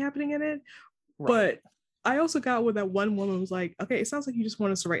interesting happening in it. Right. But I also got where that one woman was like, okay, it sounds like you just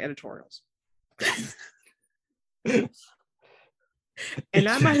want us to write editorials. And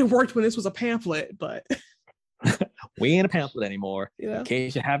that might have worked when this was a pamphlet, but we ain't a pamphlet anymore, you know? In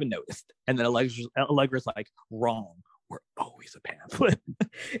case you haven't noticed. And then Allegra's like, wrong. We're always a pamphlet.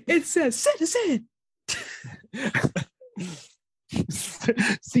 It says citizen.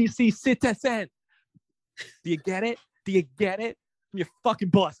 CC citizen. Do you get it? Do you get it? I'm your fucking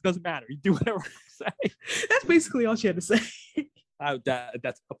boss. It doesn't matter. You do whatever I say. That's basically all she had to say.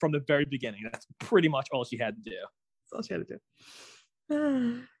 That's from the very beginning. That's pretty much all she had to do. That's all she had to do.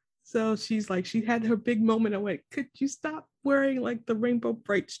 So she's like, she had her big moment. I went, could you stop wearing like the rainbow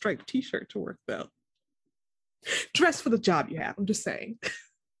bright striped t-shirt to work though? Dress for the job you have. I'm just saying.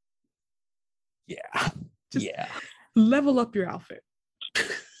 Yeah. Just yeah. Level up your outfit.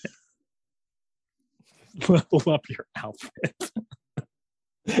 Level up your outfit.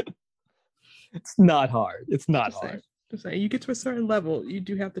 It's not hard. It's not hard. Just saying, you get to a certain level, you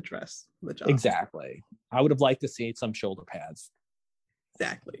do have to dress for the job. Exactly. I would have liked to see some shoulder pads.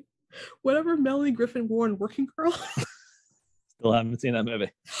 Exactly. Whatever Melanie Griffin wore in Working Girl. Still haven't seen that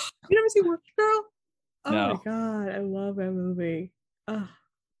movie. You never seen Working Girl? Oh no. My God, I love that movie. Let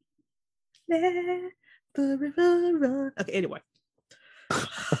the river run. Okay, anyway.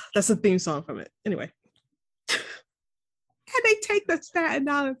 That's the theme song from it. Anyway. And they take the Staten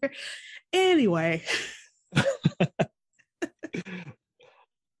Island Ferry. Anyway.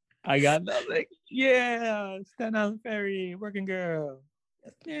 I got nothing. Yeah, Staten Island Ferry, Working Girl.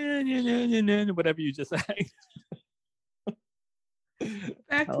 Whatever you just sang.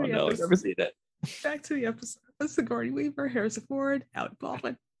 Back to the episode. I've never seen it. Back to the episode. Sigourney Weaver, Harrison Ford, Alec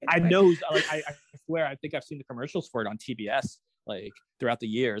Baldwin. Anyway. I know, like I swear, I think I've seen the commercials for it on TBS, like throughout the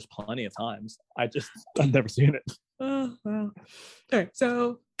years, plenty of times. I've never seen it. Oh wow! All right,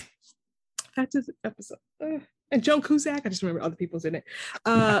 so that's the episode. And Joan Cusack, I just remember other people's in it.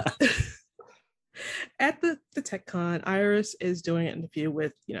 At the TechCon, Iris is doing an interview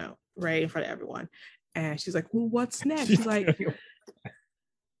with Ray in front of everyone, and she's like, "Well, what's next?" She's like.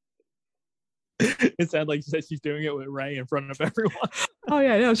 It sounded like she said she's doing it with Ray in front of everyone. Oh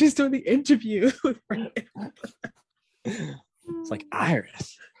yeah, no, she's doing the interview with Ray. It's like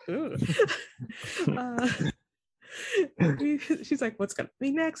Iris. She's like, what's gonna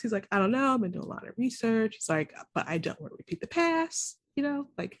be next? He's like, I don't know. I've been doing a lot of research. He's like, but I don't want to repeat the past.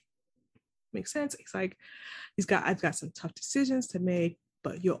 Like makes sense. He's like, I've got some tough decisions to make,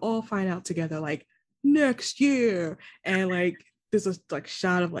 but you'll all find out together like next year. And like there's a like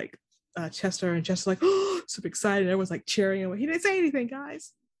shot of like Chester, and Chester's like, oh, super excited. Everyone's like cheering him. He didn't say anything,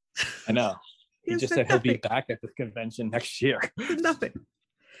 guys. I know. He just said he'll be back at this convention next year. Nothing.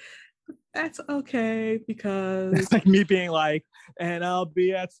 That's okay, because it's like me being like, and I'll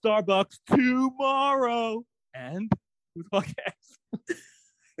be at Starbucks tomorrow. And who the fuck cares?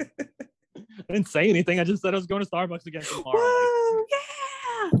 I didn't say anything. I just said I was going to Starbucks again tomorrow. Whoa,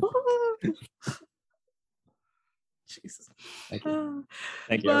 yeah. Jesus. Thank you.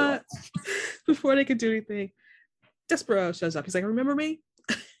 Thank you. But before they could do anything, Despero shows up. He's like, remember me?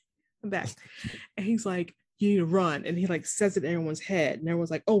 I'm back. And he's like, you need to run. And he like says it in everyone's head. And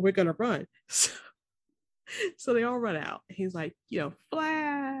everyone's like, oh, we're going to run. So they all run out. And he's like,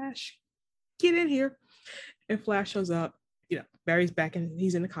 Flash, get in here. And Flash shows up. Barry's back and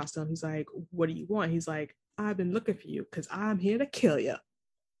he's in the costume. He's like, what do you want? He's like, I've been looking for you because I'm here to kill you. Is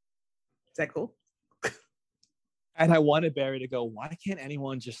that cool? And I wanted Barry to go, why can't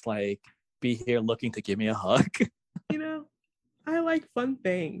anyone just like be here looking to give me a hug? I like fun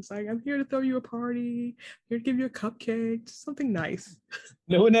things. Like, I'm here to throw you a party, here to give you a cupcake, something nice.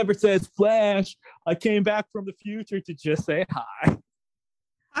 No one ever says, Flash, I came back from the future to just say hi.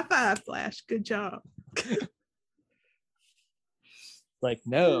 High five, Flash. Good job. Like,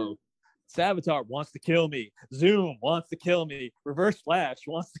 no. Savitar wants to kill me. Zoom wants to kill me. Reverse Flash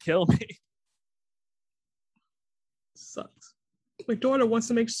wants to kill me. Sucks. My daughter wants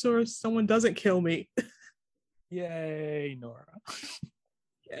to make sure someone doesn't kill me. Yay, Nora.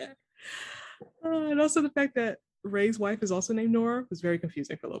 Yeah. And also the fact that Ray's wife is also named Nora was very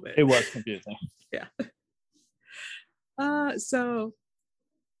confusing for a little bit. It was confusing. Yeah. So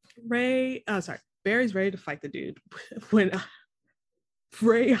Barry's ready to fight the dude when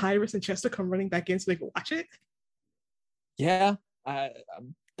Ray, Iris, and Chester come running back in so they can watch it. Yeah,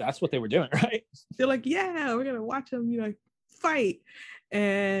 that's what they were doing, right? They're like, yeah, we're gonna watch him, fight.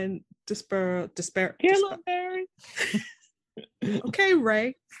 And Despair. Kill him, Barry. Okay,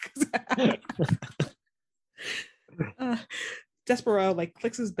 Ray. Despero like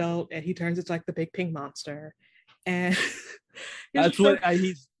clicks his belt and he turns into like the big pink monster. And that's what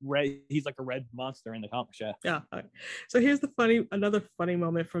he's red. He's like a red monster in the comic show. Yeah. Okay. So here's another funny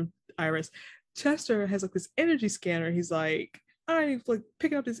moment from Iris. Chester has like this energy scanner. He's like, I'm like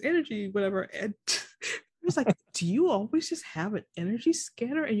picking up this energy, whatever. And I was like, do you always just have an energy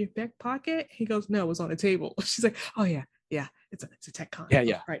scanner in your back pocket? He goes, no, it was on the table. She's like, oh yeah, it's a tech con.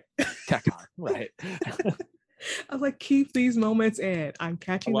 Yeah, right. Tech con, right. I was like, keep these moments in. I'm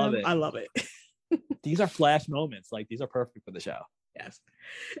catching them. I love it. These are flash moments. Like, these are perfect for the show. Yes.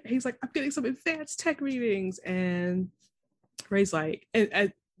 He's like, I'm getting some advanced tech readings. And Ray's like,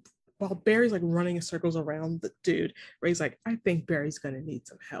 and while Barry's like running in circles around the dude, Ray's like, I think Barry's going to need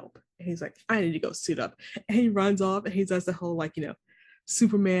some help. And he's like, I need to go suit up. And he runs off and he does the whole, like,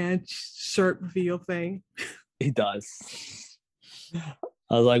 Superman shirt reveal thing. He does.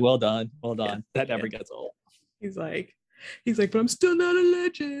 I was like, well done. Yeah. That never gets old. He's like, but I'm still not a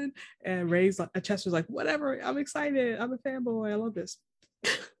legend. And Ray's like, Chester's like, whatever, I'm excited. I'm a fanboy. I love this.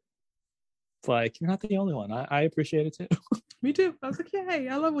 It's like, you're not the only one. I appreciate it too. Me too. I was like, yay.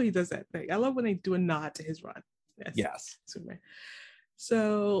 I love when he does that thing. I love when they do a nod to his run. Yes. Superman.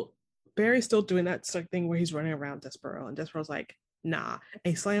 So Barry's still doing that sort of thing where he's running around Despero. And Despero's like, nah.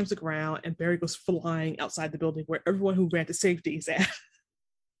 And he slams the ground and Barry goes flying outside the building where everyone who ran to safety is at.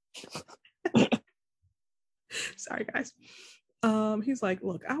 Sorry, guys. He's like,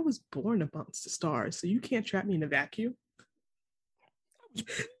 look, I was born amongst the stars, so you can't trap me in a vacuum. I was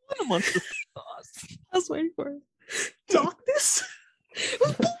born amongst the stars. I was waiting for it. Darkness? I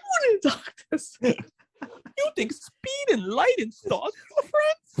was born in darkness. You think speed and light and stars are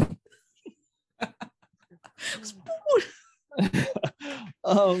friends? I was born.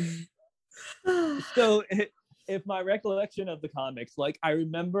 So if my recollection of the comics, like I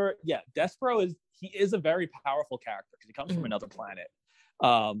remember, Despero is a very powerful character because he comes from another planet.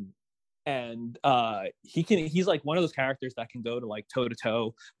 And he's like one of those characters that can go to like toe to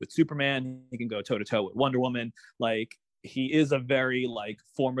toe with Superman. He can go toe to toe with Wonder Woman. Like he is a very like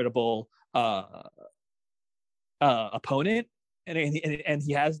formidable opponent. And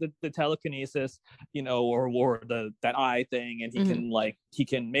he has the telekinesis, or that eye thing, and he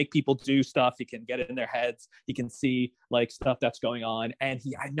can make people do stuff. He can get in their heads. He can see like stuff that's going on. And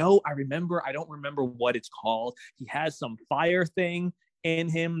I don't remember what it's called. He has some fire thing in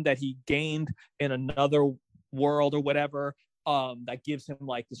him that he gained in another world or whatever. That gives him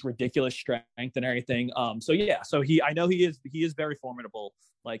like this ridiculous strength and everything. So I know he is very formidable,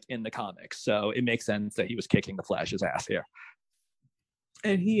 like in the comics. So it makes sense that he was kicking the Flash's ass here.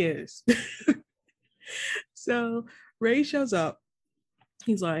 And he is. So Ray shows up.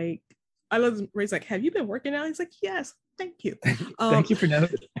 He's like, Ray's like, have you been working out? He's like, yes, thank you. Thank you for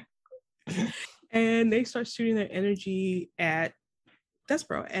noticing. And they start shooting their energy at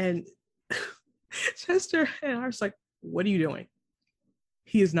Despero. And Chester and I was like, what are you doing?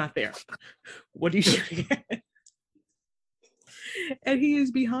 He is not there. What are you shooting at? And he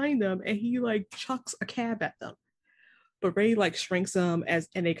is behind them and he like chucks a cab at them. But Ray like shrinks them and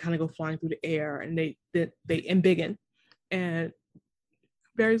they kind of go flying through the air and they embiggen. And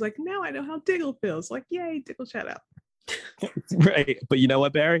Barry's like, now I know how Diggle feels. Like, yay, Diggle, shout out. Right. But you know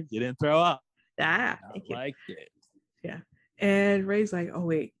what, Barry? You didn't throw up. Thank you. Like it. Yeah. And Ray's like, oh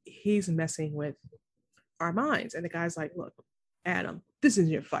wait, he's messing with our minds. And the guy's like, look, Adam, this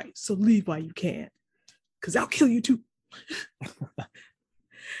isn't your fight, so leave while you can, because I'll kill you too.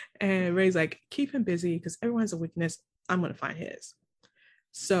 And Ray's like, keep him busy because everyone has a weakness. I'm going to find his.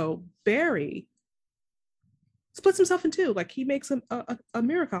 So Barry splits himself in two. Like he makes him a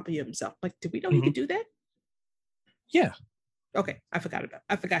mirror copy of himself. Like, did we know he could do that? Yeah. Okay. I forgot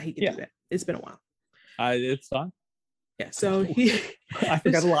he could do that. It's been a while. It's fine. Yeah. So I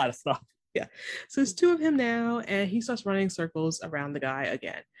forgot a lot of stuff. Yeah. So there's two of him now, and he starts running circles around the guy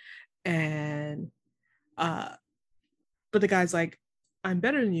again. And but the guy's like, I'm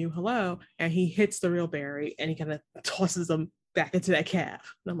better than you, hello. And he hits the real Barry and he kind of tosses him back into that cab.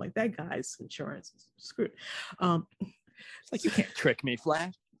 And I'm like, that guy's insurance is screwed. It's like, you can't trick me,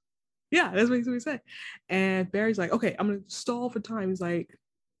 Flash. Yeah, that's what he said. And Barry's like, okay, I'm gonna stall for time. He's like,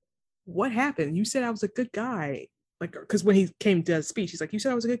 what happened? You said I was a good guy. Like, because when he came to speech, he's like, you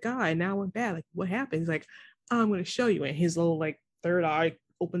said I was a good guy, and now I went bad. Like, what happened? He's like, I'm gonna show you. And his little like third eye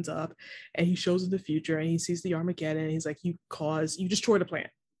opens up, and he shows him the future, and he sees the Armageddon. And he's like, you destroyed the plant.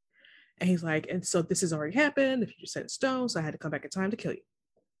 And he's like, and so this has already happened. The future's set in stone, so I had to come back in time to kill you.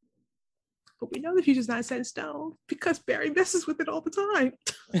 But we know the future's not set in stone because Barry messes with it all the time.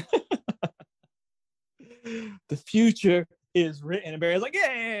 The future is written, and Barry's like,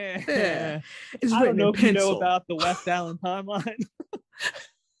 yeah. It's I don't know if you know pencil. about the West Allen timeline.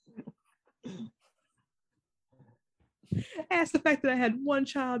 As the fact that I had one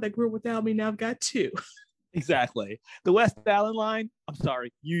child that grew up without me, now I've got two. Exactly. The West Allen line, I'm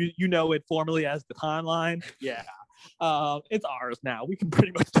sorry, you know it formerly as the timeline. Yeah. It's ours now. We can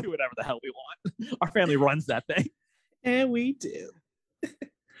pretty much do whatever the hell we want. Our family runs that thing. And we do.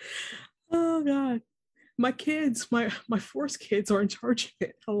 Oh God. My kids, my Force kids are in charge of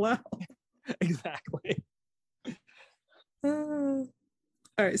it. Hello. Exactly. All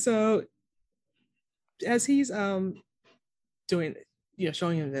right. So as he's doing,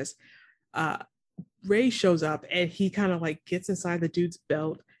 showing him this, Ray shows up and he kind of like gets inside the dude's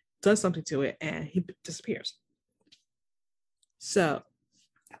belt, does something to it, and he disappears. So,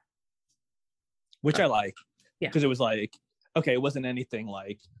 which I like, because yeah, it was like, okay, it wasn't anything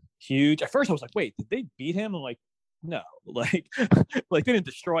like huge. At first, I was like, wait, did they beat him? I'm like, no, like they didn't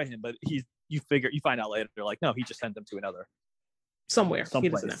destroy him, but you find out later, they're like, no, he just sent them to another somewhere. He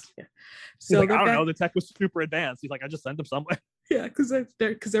doesn't know. Yeah. So like, I don't know, the tech was super advanced. He's like, I just sent them somewhere. Yeah, because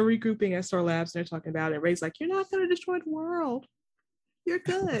they're regrouping at Star Labs and they're talking about it. Ray's like, you're not going to destroy the world. You're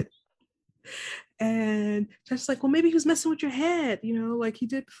good. And just like, well, maybe he was messing with your head, like he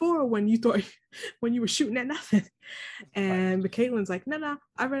did before when you were shooting at nothing. And but Caitlin's like, no,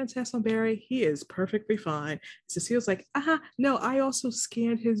 I ran a test on Barry. He is perfectly fine. Cecile's like, no, I also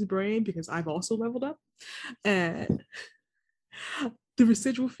scanned his brain because I've also leveled up. And the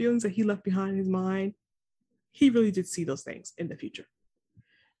residual feelings that he left behind in his mind, he really did see those things in the future.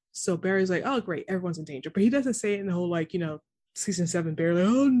 So Barry's like, oh, great, everyone's in danger. But he doesn't say it in the whole, like, season 7, Barry, like,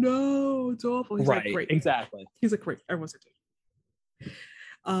 oh no, it's awful. He's right, like, great. Exactly. He's like, great, everyone's in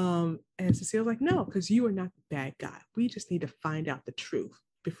danger. And Cecile's like, no, because you are not the bad guy. We just need to find out the truth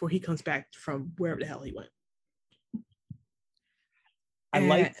before he comes back from wherever the hell he went. I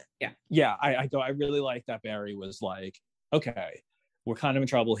really like that Barry was like, okay, we're kind of in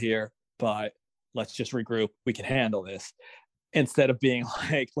trouble here, but let's just regroup. We can handle this. Instead of being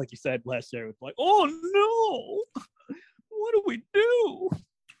like you said last year, like, oh no, what do we do?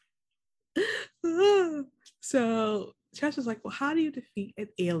 So Chess is like, well, how do you defeat an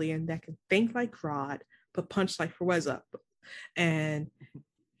alien that can think like Grodd but punch like Faweza? And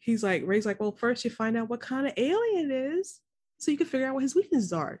Ray's like, well, first you find out what kind of alien it is, so you can figure out what his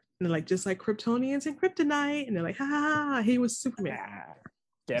weaknesses are. And they're like, just like Kryptonians and Kryptonite. And they're like, ha, he was Superman.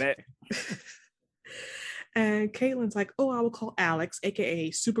 Get it? And Caitlin's like, oh, I will call Alex, aka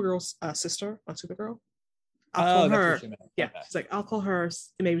Supergirl's sister on Supergirl. I'll call her. Yeah, okay. She's like, I'll call her.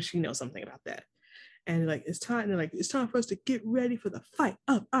 Maybe she knows something about that. And like, it's time. And they're like, it's time for us to get ready for the fight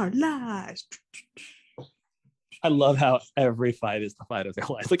of our lives. I love how every fight is the fight of their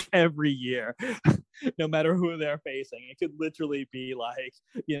lives. Like every year, no matter who they're facing, it could literally be like,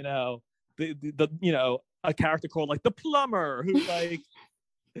 the a character called like the plumber who like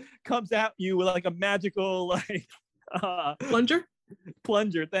comes at you with like a magical like plunger,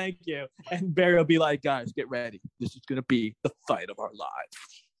 thank you. And Barry will be like, guys, get ready, this is gonna be the fight of our lives.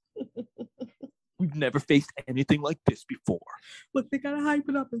 We've never faced anything like this before. Look, they gotta hype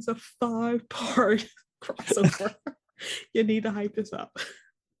it up. It's a 5-part crossover. You need to hype this up.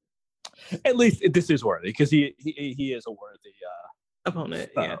 At least this is worthy, because he is a worthy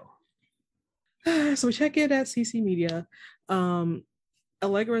opponent. Yeah. So we check in at CC Media.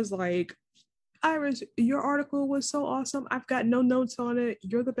 Allegra's like, Iris, your article was so awesome. I've got no notes on it.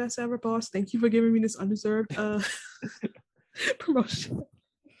 You're the best ever, boss. Thank you for giving me this undeserved promotion.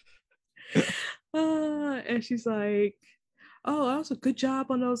 And she's like, oh, also good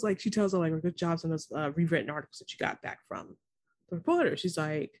job on those. Like, she tells Allegra, good jobs on those rewritten articles that you got back from the reporter. She's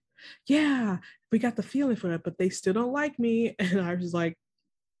like, yeah, we got the feeling for it, but they still don't like me. And Iris is like,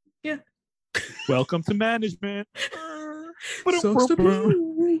 yeah. Welcome to management. So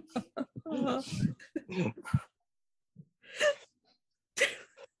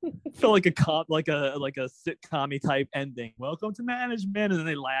felt like a sitcom-y type ending. Welcome to management, and then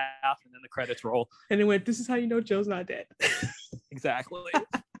they laugh, and then the credits roll. And it went, this is how you know Joe's not dead. Exactly.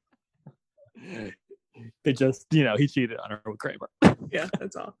 They just, he cheated on her with Kramer. Yeah,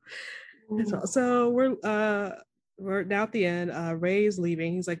 that's all. That's all. So we're now at the end. Ray's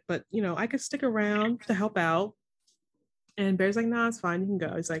leaving. He's like, but I could stick around to help out. And Barry's like, nah, it's fine. You can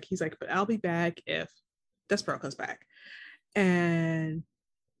go. He's like, but I'll be back if Despero comes back. And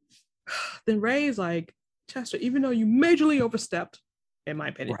then Ray's like, Chester, even though you majorly overstepped, in my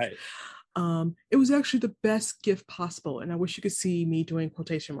opinion, right. It was actually the best gift possible. And I wish you could see me doing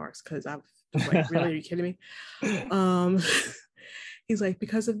quotation marks because I'm like, really, are you kidding me? He's like,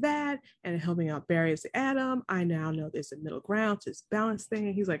 because of that and helping out Barry as the Atom, I now know there's a middle ground to this balance thing.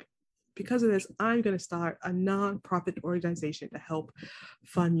 And he's like, because of this, I'm going to start a non-profit organization to help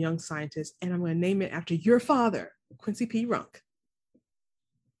fund young scientists. And I'm going to name it after your father, Quincy P. Runk.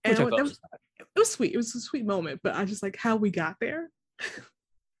 And it was sweet. It was a sweet moment, but I just like how we got there.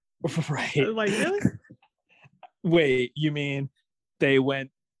 Right. Like, really? Wait, you mean they went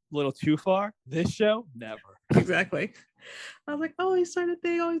a little too far? This show? Never. Exactly. I was like, oh, he started a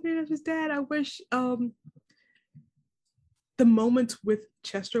thing, always named after his dad. I wish the moment with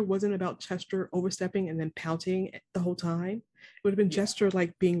Chester wasn't about Chester overstepping and then pouting the whole time. It would have been Chester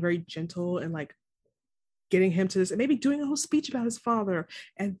like being very gentle and like getting him to this and maybe doing a whole speech about his father.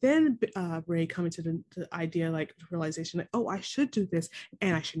 And then Ray coming to the idea, like realization, like, oh, I should do this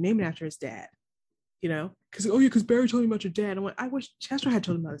and I should name it after his dad. Because Barry told me about your dad. I wish Chester had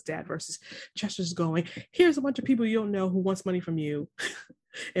told him about his dad versus Chester's going, here's a bunch of people you don't know who wants money from you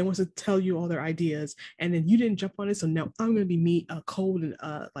and wants to tell you all their ideas. And then you didn't jump on it. So now I'm going to be cold and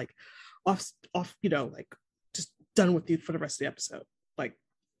like off, like just done with you for the rest of the episode. Like,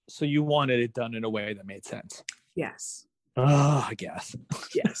 so you wanted it done in a way that made sense. Yes. Oh, I guess.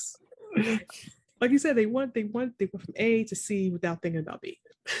 Yes. Like you said, they went from A to C without thinking about B.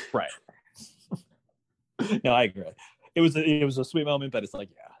 Right. No, I agree. It was a sweet moment, but it's like,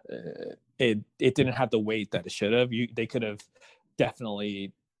 it didn't have the weight that it should have. They could have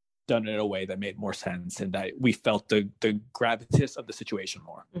definitely done it in a way that made more sense and that we felt the gravitas of the situation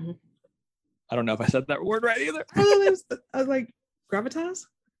more. Mm-hmm. I don't know if I said that word right either. I was like, gravitas?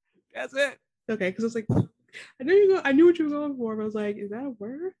 That's it. Okay, because I was like, I knew what you were going for, but I was like, is that a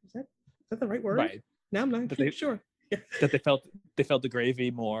word? Is that the right word? Right. Now I'm not sure. Yeah. That they felt the gravy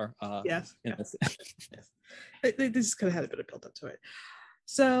more. Yes. Yes. They just could have had a bit of build up to it.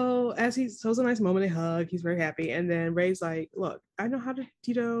 So it was a nice moment. They hug. He's very happy, and then Ray's like, "Look, I know how to,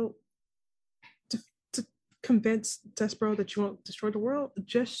 to convince Despero that you won't destroy the world.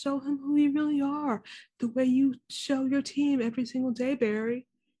 Just show him who you really are, the way you show your team every single day, Barry.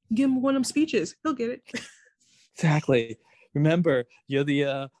 Give him one of them speeches. He'll get it." Exactly. Remember, you're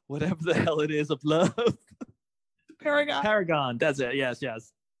the whatever the hell it is of love. Paragon. That's it. Yes.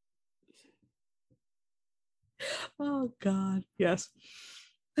 Oh God. Yes.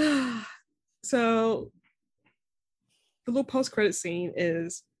 So the little post-credit scene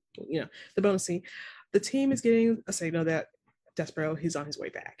is, the bonus scene. The team is getting a signal that Despero, he's on his way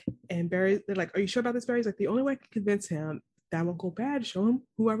back. And Barry, they're like, are you sure about this, Barry? He's like, the only way I can convince him that won't go bad, show him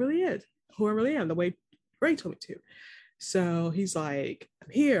who I really am, the way Ray told me to. So he's like, I'm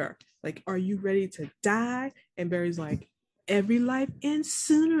here. Like, are you ready to die? And Barry's like, every life ends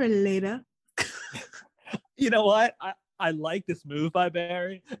sooner or later. You know what? I like this move by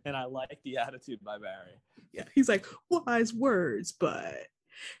Barry, and I like the attitude by Barry. Yeah, he's like, wise words, but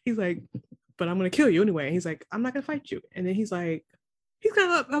he's like, but I'm going to kill you anyway. And he's like, I'm not going to fight you. And then he's kind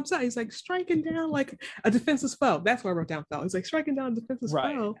of upset. He's like, striking down like a defenseless foe. That's what I wrote down, foe. He's like, striking down a defenseless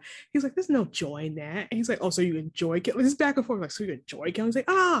foe. He's like, there's no joy in that. And he's like, oh, so you enjoy killing? This back and forth, like, so you enjoy killing? He's like,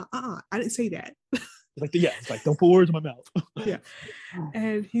 I didn't say that. It's like, don't put words in my mouth. Yeah.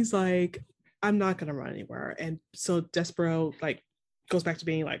 And he's like, I'm not going to run anywhere. And so Despero like goes back to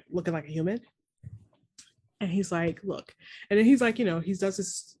being like looking like a human. And he's like, look. And then he's like, he does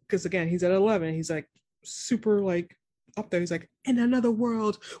this because again, he's at 11. He's like super like up there. He's like, in another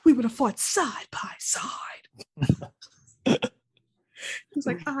world, we would have fought side by side. He's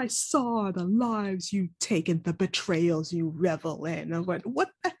like, I saw the lives you take and the betrayals you revel in. I went, what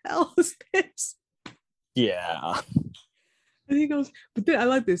the hell is this? Yeah. And he goes, but then I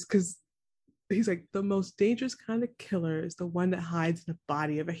like this because he's like, the most dangerous kind of killer is the one that hides in the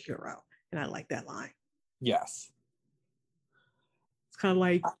body of a hero. And I like that line. Yes. It's kind of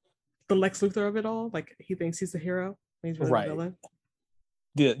like the Lex Luthor of it all. Like he thinks he's the hero. He's really the villain.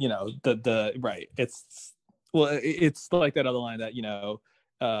 The right. It's like that other line that,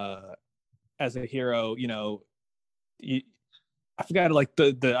 as a hero, I forgot I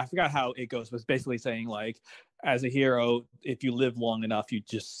forgot how it goes, but it's basically saying like, as a hero, if you live long enough, you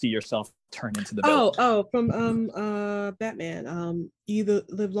just see yourself turn into the villain. From Batman. Either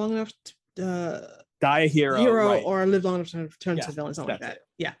live long enough to die a hero, right. or live long enough to turn into a villain, something like that. It.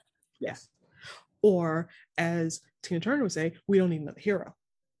 Yeah. Yes. Or as Tina Turner would say, we don't need another hero.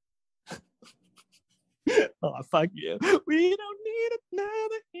 Oh, fuck you. We don't need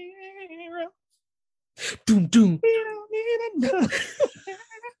another hero. Doom, doom. We don't need another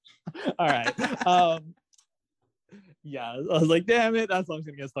All right. Yeah, I was like, damn it, that song's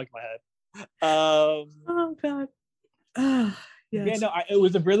gonna get stuck in my head. Oh god. Yes. Yeah, no, it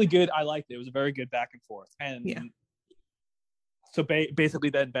was a really good. I liked it. It was a very good back and forth. And yeah. So basically,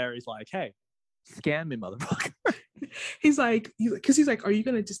 then Barry's like, "Hey, scan me, motherfucker." He's like, are you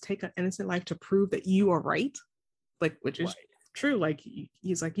gonna just take an innocent life to prove that you are right? Like, which is true. Like,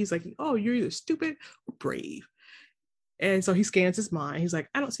 he's like, oh, you're either stupid or brave. And so he scans his mind. He's like,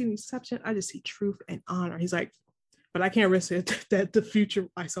 I don't see any deception. I just see truth and honor. He's like, but I can't risk it that the future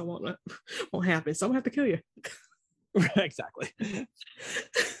I saw won't happen. So I'm gonna have to kill you. Exactly. And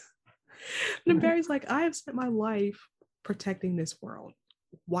then Barry's like, I have spent my life protecting this world.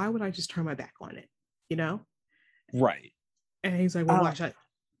 Why would I just turn my back on it? You know? Right. And he's like, well, watch it.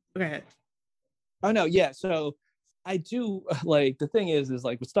 Go ahead. Oh no, yeah. So I do like the thing is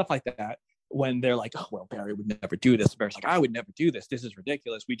like with stuff like that, when they're like, oh well, Barry would never do this. Barry's like, I would never do this. This is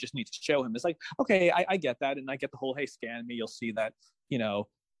ridiculous. We just need to show him. It's like, okay, I get that, and I get the whole, hey, scan me. You'll see that,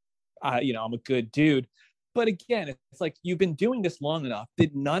 I'm a good dude. But again, it's like, you've been doing this long enough.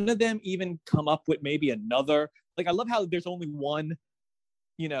 Did none of them even come up with maybe another? Like, I love how there's only one,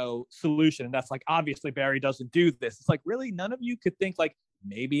 solution, and that's like, obviously Barry doesn't do this. It's like, really, none of you could think like,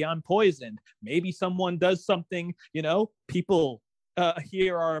 maybe I'm poisoned. Maybe someone does something. People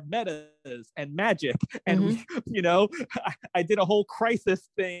here are metas and magic, and I did a whole crisis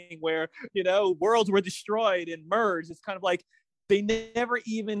thing where worlds were destroyed and merged. It's kind of like they never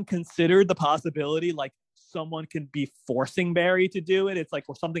even considered the possibility like someone can be forcing Barry to do it. It's like,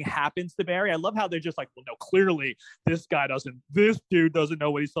 or something happens to Barry. I love how they're just like, well, no, clearly this dude doesn't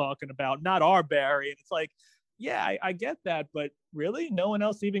know what he's talking about, not our Barry. And it's like, yeah, I get that, but really no one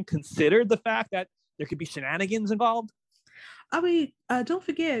else even considered the fact that there could be shenanigans involved. I mean, don't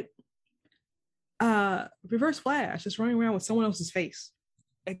forget, Reverse Flash is running around with someone else's face.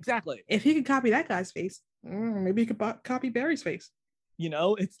 Exactly. If he could copy that guy's face, maybe he could copy Barry's face.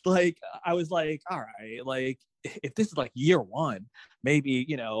 It's like, I was like, all right, like if this is like year one, maybe,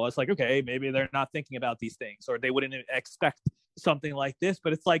 it's like, okay, maybe they're not thinking about these things, or they wouldn't expect something like this.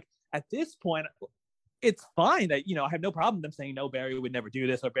 But it's like, at this point, it's fine that, I have no problem them saying, no, Barry would never do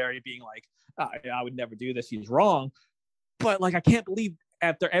this, or Barry being like, I would never do this, he's wrong. But like, I can't believe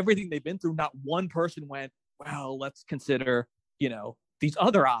after everything they've been through, not one person went, well, let's consider, these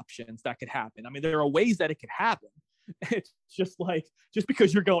other options that could happen. I mean, there are ways that it could happen. It's just like, just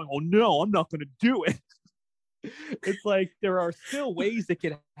because you're going, oh no, I'm not going to do it. It's like, there are still ways that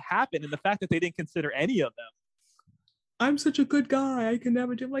can happen. And the fact that they didn't consider any of them. I'm such a good guy, I can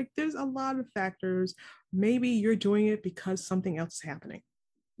never do, like, there's a lot of factors. Maybe you're doing it because something else is happening.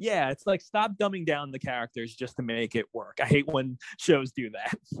 Yeah, it's like, stop dumbing down the characters just to make it work. I hate when shows do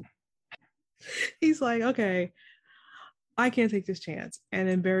that. He's like, okay, I can't take this chance. And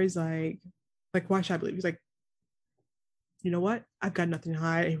then Barry's like, why should I believe? He's like, you know what? I've got nothing to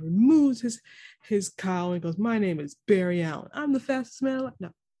hide. And he removes his cowl and goes, my name is Barry Allen. I'm the fastest man alive.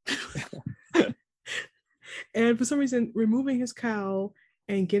 No. And for some reason, removing his cowl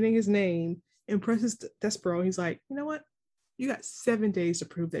and getting his name impresses Despero. He's like, you know what? You got 7 days to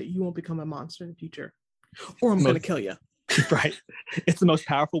prove that you won't become a monster in the future, or I'm going to kill you. Right. It's the most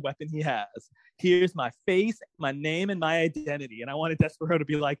powerful weapon he has. Here's my face, my name, and my identity. And I wanted Despero to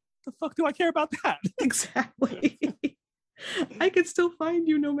be like, the fuck do I care about that? Exactly. I can still find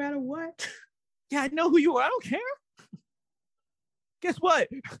you no matter what. Yeah, I know who you are. I don't care. Guess what?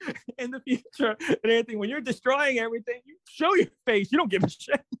 In the future, and anything, when you're destroying everything, you show your face. You don't give a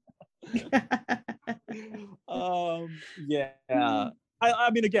shit. Yeah.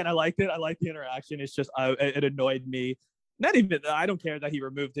 I mean, again, I liked it. I liked the interaction. It's just, it annoyed me. Not even, I don't care that he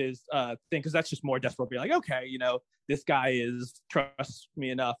removed his thing, because that's just more desperate being like, okay, this guy trusts me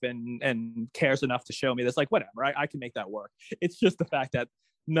enough and cares enough to show me this. Like, whatever, I can make that work. It's just the fact that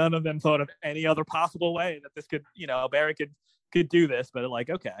none of them thought of any other possible way that this could, Barry could do this. But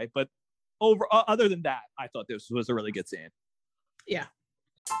like, okay, but other than that, I thought this was a really good scene. Yeah.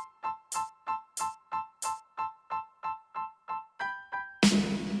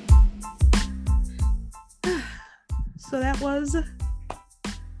 So that was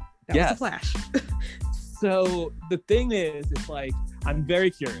The Flash. So the thing is, it's like, I'm very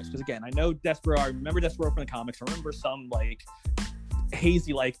curious, because again, I know Despero. I remember Despero from the comics. I remember some like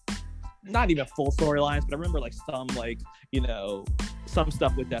hazy, like not even full storylines, but I remember like some like, you know, some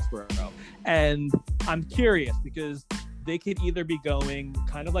stuff with Despero. And I'm curious because they could either be going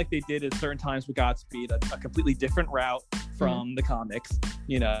kind of like they did at certain times with Godspeed, a completely different route from the comics,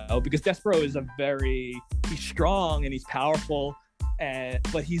 you know, because Despero is he's strong and he's powerful,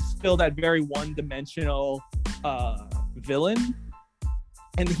 but he's still that very one-dimensional villain.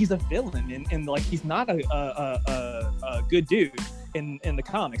 And he's a villain, and like he's not a good dude in the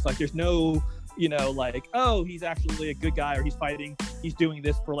comics. Like there's no, you know, like, oh, he's actually a good guy, or he's doing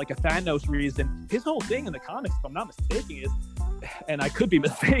this for like a Thanos reason. His whole thing in the comics, if I'm not mistaken, is, and I could be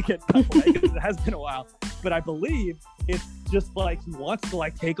mistaken, because it has been a while, but I believe it's just like he wants to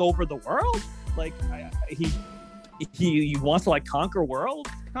like take over the world. Like he wants to like conquer worlds,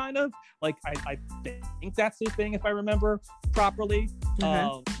 kind of. Like I think that's his thing, if I remember properly.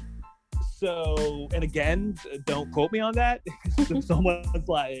 So, and again, don't quote me on that. If someone's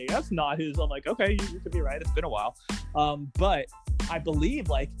like, that's not his, I'm like, okay, you could be right. It's been a while. But I believe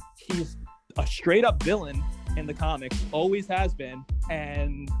like he's a straight up villain in the comics, always has been,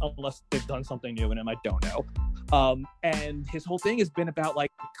 and unless they've done something new in him, I don't know. And his whole thing has been about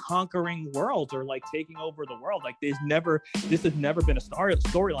like conquering worlds or like taking over the world. Like this has never been a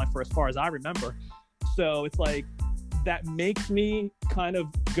storyline for as far as I remember. So it's like, that makes me kind of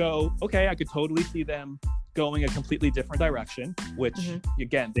go, okay, I could totally see them going a completely different direction, which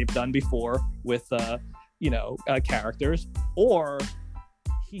again, they've done before with, characters, or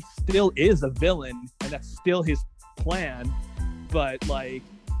he still is a villain and that's still his plan. But like,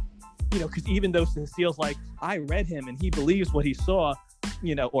 you know, because even though Cecile's like, I read him and he believes what he saw,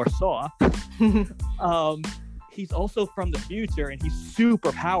 you know, or saw, he's also from the future and he's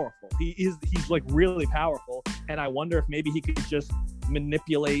super powerful. He's like really powerful. And I wonder if maybe he could just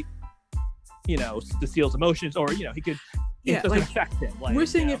manipulate, you know, Cecile's emotions, or, you know, he could, it doesn't affect him. Like, we're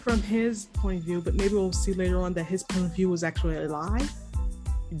seeing it from his point of view, but maybe we'll see later on that his point of view was actually a lie.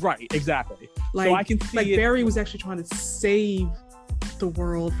 Right, exactly. Like, so I can see like Barry was actually trying to save the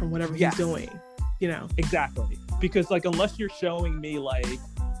world from whatever he's doing, you know? Exactly. Because like, unless you're showing me like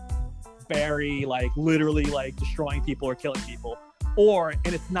Barry like literally like destroying people or killing people,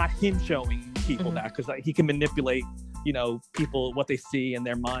 and it's not him showing people that, because like he can manipulate, you know, people, what they see in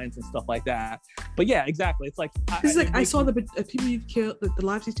their minds and stuff like that. But yeah, exactly. It's like I saw the people you've killed, the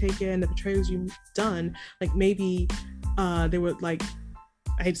lives you've taken, the betrayals you've done. Like maybe they were like,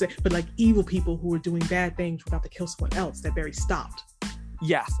 I hate to say, but like evil people who were doing bad things without to kill someone else that Barry stopped.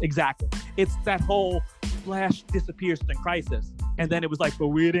 Yes, exactly. It's that whole Flash disappears in Crisis, and then it was like, but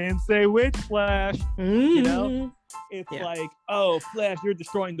we didn't say which Flash. You know, it's like, oh, Flash, you're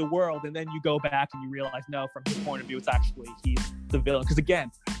destroying the world, and then you go back and you realize, no, from his point of view, it's actually he's the villain. Because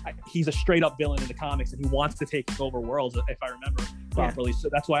again, he's a straight up villain in the comics, and he wants to take over worlds, if I remember properly. So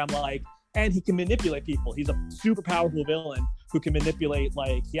that's why I'm like, and he can manipulate people. He's a super powerful villain who can manipulate,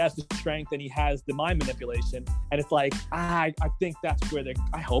 like, he has the strength and he has the mind manipulation. And it's like, I think that's where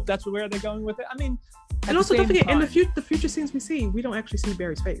I hope that's where they're going with it. I mean, and also don't forget, in the future scenes we see, we don't actually see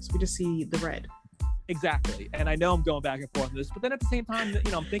Barry's face. We just see the red. Exactly. And I know I'm going back and forth on this, but then at the same time,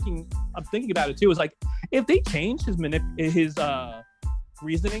 you know, I'm thinking about it too. Is like, if they change his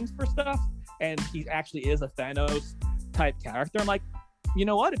reasonings for stuff, and he actually is a Thanos type character, I'm like, you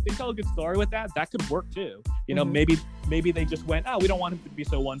know what? If they tell a good story with that could work too. You know, maybe they just went, oh, we don't want him to be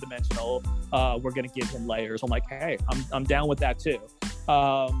so one-dimensional. We're gonna give him layers. I'm like, hey, I'm down with that too.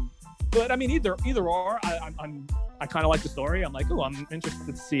 But I mean, either or, I kind of like the story. I'm like, oh, I'm interested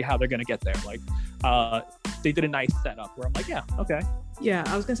to see how they're gonna get there. Like, they did a nice setup where I'm like, yeah, okay. Yeah,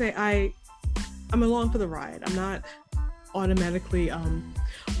 I was gonna say I'm along for the ride. I'm not automatically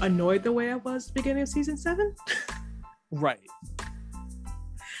annoyed the way I was at the beginning of season 7. Right.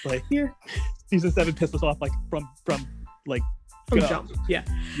 Like, here, season 7 pissed us off, like from jump. Yeah.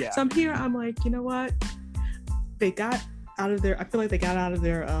 So I'm here. I'm like, you know what? They got out of their. I feel like they got out of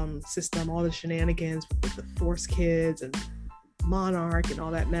their system all the shenanigans with the Force kids and Monarch and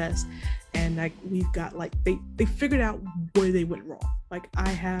all that mess, and like we've got like they figured out where they went wrong. Like I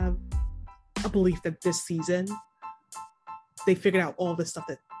have a belief that this season they figured out all the stuff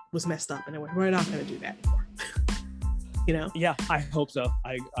that was messed up, and we're not going to do that anymore. You know? Yeah, I hope so.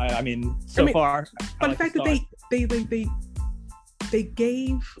 I mean, far. But the fact that they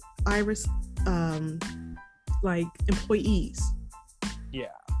gave Iris like employees. Yeah.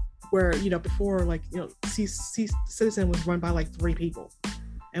 Where, you know, before, like, you know, Citizen was run by like 3 people.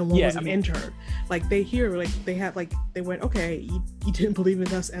 and one was an intern. Like they went, okay, you didn't believe in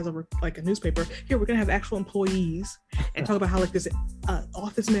us as a newspaper. Here, we're gonna have actual employees and talk about how like this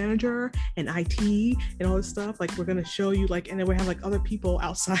office manager and IT and all this stuff. Like we're gonna show you and then we have like other people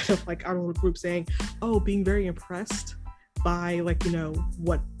outside of like our little group saying, oh, being very impressed by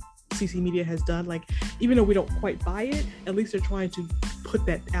what CC Media has done. Like even though we don't quite buy it, at least they're trying to put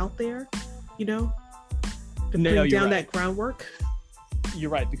that out there, to bring down that groundwork. You're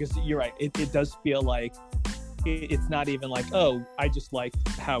right, because you're right. It does feel like it's not even like, oh, I just like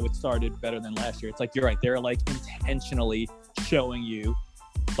how it started better than last year. It's like, you're right. They're like intentionally showing you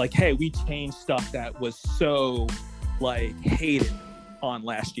like, hey, we changed stuff that was so like hated on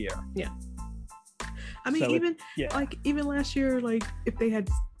last year. Yeah. I mean, so even last year, like if they had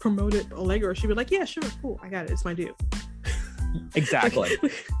promoted Allegra, she'd be like, yeah, sure, cool, I got it. It's my due. Exactly.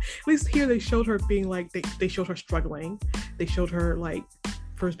 At least here they showed her being like, they showed her struggling. They showed her like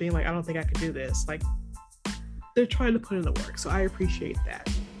first being like, I don't think I could do this. Like they're trying to put in the work. So I appreciate that.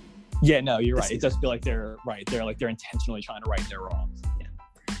 Yeah, no, you're right. It does feel like they're right. They're intentionally trying to right their wrongs. Yeah.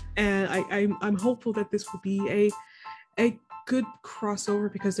 And I'm hopeful that this will be a good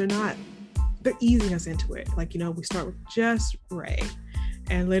crossover, because they're easing us into it. Like, we start with just Ray.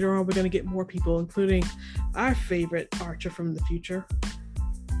 And later on, we're going to get more people, including our favorite Archer from the future.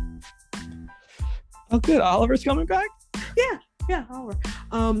 Oh, good. Oliver's coming back? Yeah, Oliver.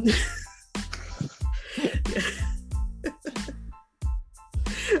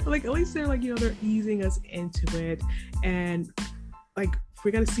 Like, at least they're like, they're easing us into it. And like,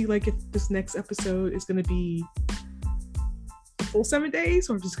 we got to see like if this next episode is going to be the full 7 days,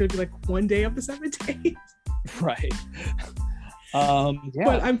 or if it's going to be like one day of the 7 days. Right.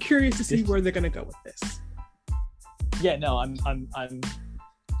 But I'm curious to see where they're gonna go with this. Yeah, no, I'm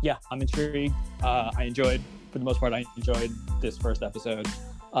intrigued. For the most part, I enjoyed this first episode.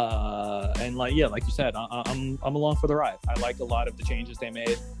 And like you said, I'm along for the ride. I like a lot of the changes they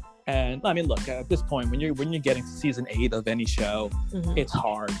made. And I mean, look, at this point, when you're getting to season 8 of any show, it's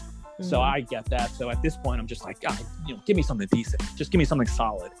hard. Mm-hmm. So I get that. So at this point, I'm just like, God, give me something decent. Just give me something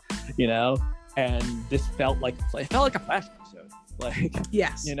solid, And this felt like a Flash episode. Like,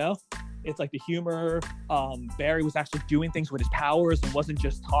 yes, it's like the humor. Barry was actually doing things with his powers and wasn't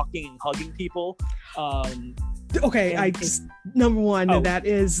just talking and hugging people. Okay, number one, and that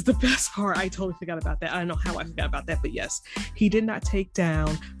is the best part. I totally forgot about that. I don't know how I forgot about that, but yes, he did not take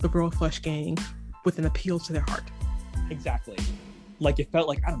down the Royal Flush Gang with an appeal to their heart. Exactly. Like it felt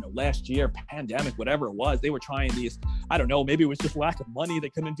like, I don't know, last year, pandemic, whatever it was, they were trying these, I don't know, maybe it was just lack of money. They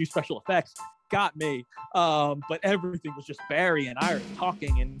couldn't do special effects. Got me. But everything was just Barry and Iris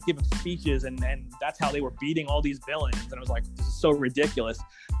talking and giving speeches. And that's how they were beating all these villains. And I was like, this is so ridiculous.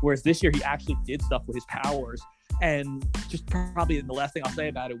 Whereas this year, he actually did stuff with his powers. And just probably the last thing I'll say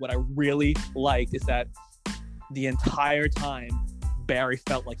about it, what I really liked is that the entire time, Barry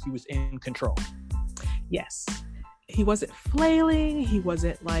felt like he was in control. Yes. He wasn't flailing. He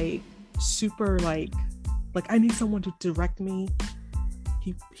wasn't like super like I need someone to direct me.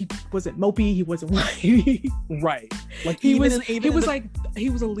 He wasn't mopey. He wasn't whiny. Right. Like he was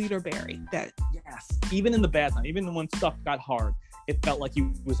a leader, Barry. That yes. Even in the bad time, even when stuff got hard, it felt like he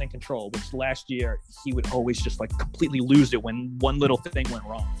was in control. Which last year he would always just like completely lose it when one little thing went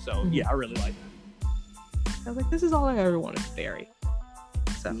wrong. So yeah, I really like that. I was like, this is all I ever wanted from Barry.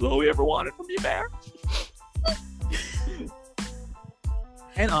 So. This is all we ever wanted from you, Barry.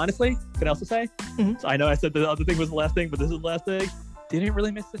 And honestly, can I also say, so I know I said the other thing was the last thing, but this is the last thing. Didn't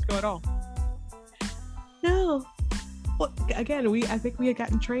really miss Cisco at all. No. Well, again, I think we had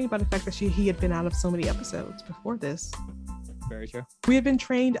gotten trained by the fact that he had been out of so many episodes before this. Very true. We had been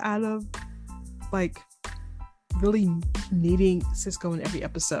trained out of like really needing Cisco in every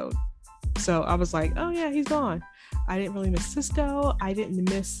episode. So I was like, oh yeah, he's gone. I didn't really miss Cisco. I didn't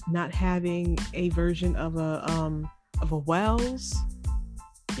miss not having a version of a Wells.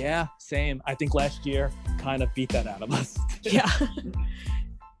 Yeah, same. I think last year kind of beat that out of us. Yeah.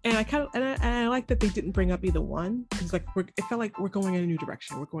 And I like that they didn't bring up either one, because like it felt like we're going in a new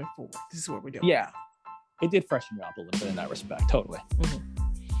direction. We're going forward. This is what we're doing. Yeah, it did freshen you up a little bit in that respect. Totally.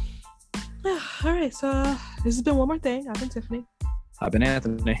 All right, so this has been One More Thing. I've been Tiffany. I've been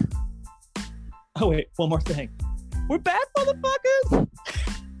Anthony. Oh wait, one more thing. We're back, motherfuckers.